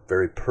that were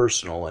very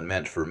personal and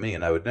meant for me,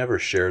 and I would never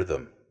share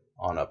them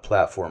on a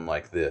platform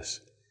like this.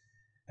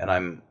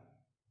 And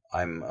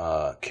I'm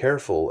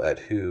careful at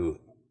who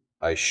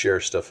I share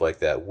stuff like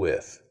that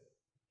with,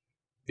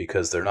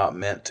 because they're not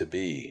meant to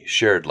be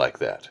shared like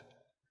that.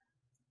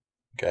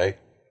 Okay?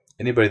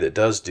 Anybody that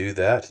does do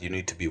that, you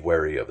need to be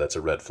wary of. That's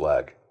a red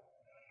flag.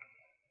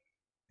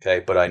 Okay,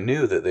 but I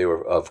knew that they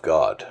were of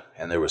God,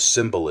 and there was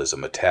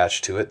symbolism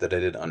attached to it that I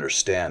didn't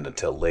understand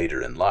until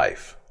later in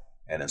life,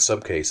 and in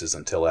some cases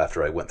until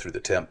after I went through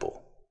the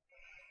temple.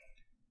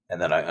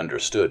 And then I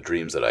understood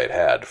dreams that I had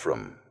had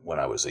from when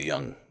I was a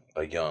young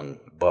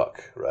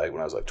buck, right?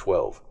 When I was like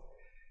 12.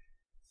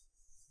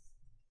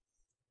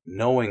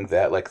 Knowing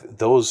that, like,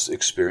 those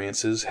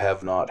experiences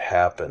have not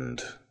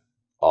happened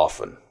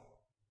often.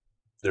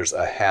 There's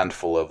a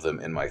handful of them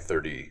in my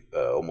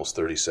almost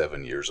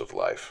 37 years of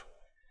life.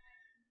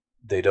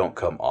 They don't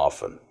come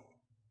often.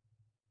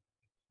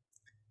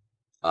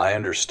 I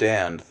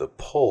understand the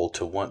pull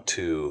to want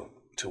to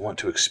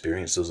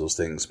experience those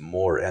things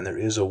more, and there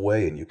is a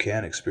way, and you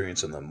can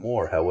experience them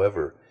more.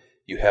 However,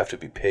 you have to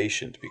be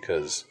patient,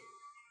 because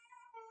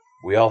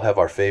we all have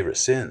our favorite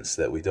sins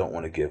that we don't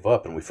want to give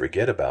up, and we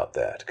forget about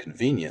that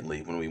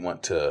conveniently when we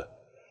want to,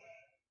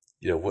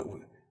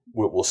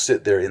 we'll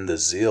sit there in the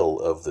zeal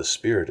of the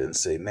Spirit and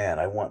say, man,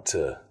 I want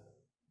to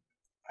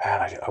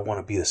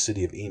be the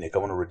city of Enoch. I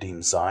want to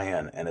redeem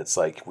Zion. And it's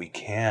like, we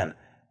can,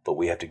 but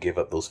we have to give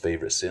up those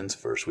favorite sins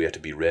first. We have to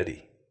be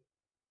ready.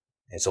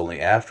 It's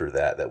only after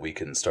that we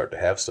can start to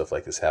have stuff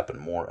like this happen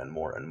more and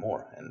more and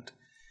more,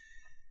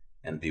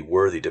 and be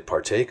worthy to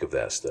partake of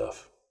that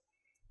stuff.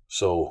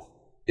 So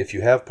if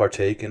you have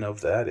partaken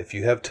of that, if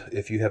you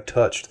have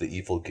touched the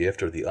evil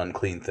gift or the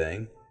unclean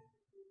thing,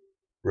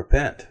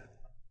 repent.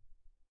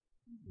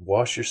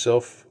 Wash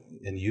yourself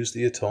and use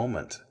the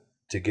atonement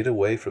to get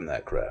away from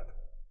that crap.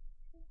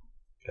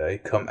 Okay?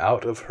 Come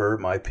out of her,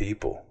 my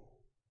people.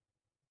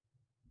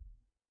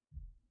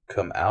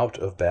 Come out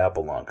of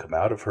Babylon. Come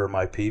out of her,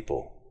 my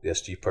people,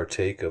 lest ye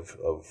partake of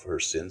her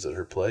sins and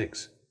her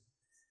plagues.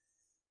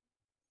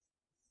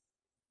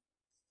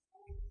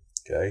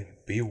 Okay?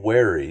 Be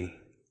wary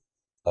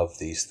of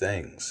these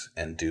things,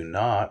 and do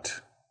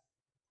not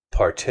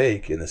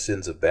partake in the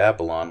sins of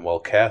Babylon while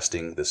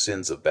casting the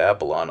sins of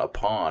Babylon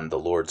upon the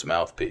Lord's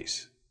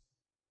mouthpiece.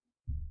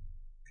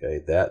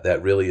 Okay?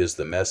 That really is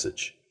the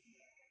message.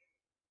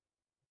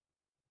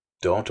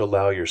 Don't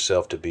allow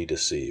yourself to be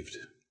deceived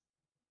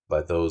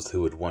by those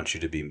who would want you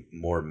to be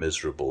more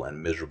miserable,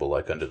 and miserable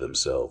like unto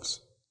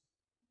themselves.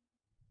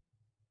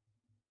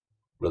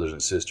 Brothers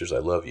and sisters, I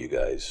love you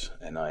guys,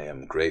 and I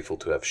am grateful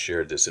to have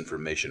shared this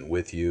information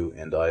with you,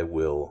 and I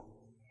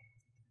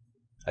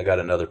got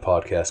another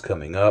podcast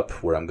coming up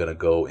where I'm going to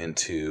go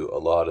into a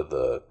lot of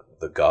the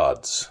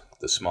gods,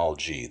 the small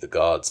g, the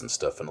gods and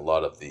stuff, and a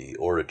lot of the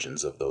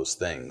origins of those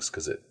things,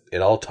 because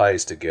it all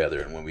ties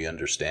together. And when we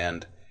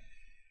understand,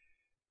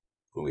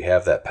 when we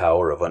have that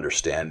power of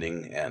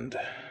understanding and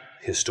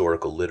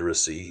historical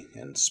literacy,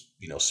 and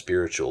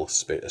spiritual,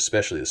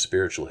 especially the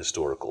spiritual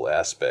historical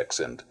aspects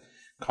and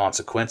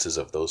consequences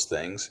of those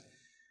things,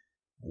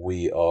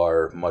 we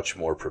are much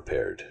more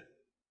prepared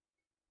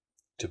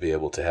to be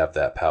able to have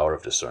that power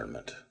of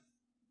discernment.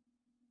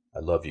 I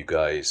love you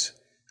guys.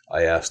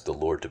 I ask the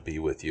Lord to be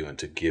with you and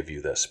to give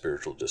you that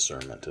spiritual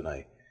discernment, and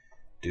I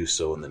do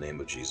so in the name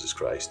of Jesus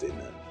Christ.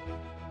 Amen.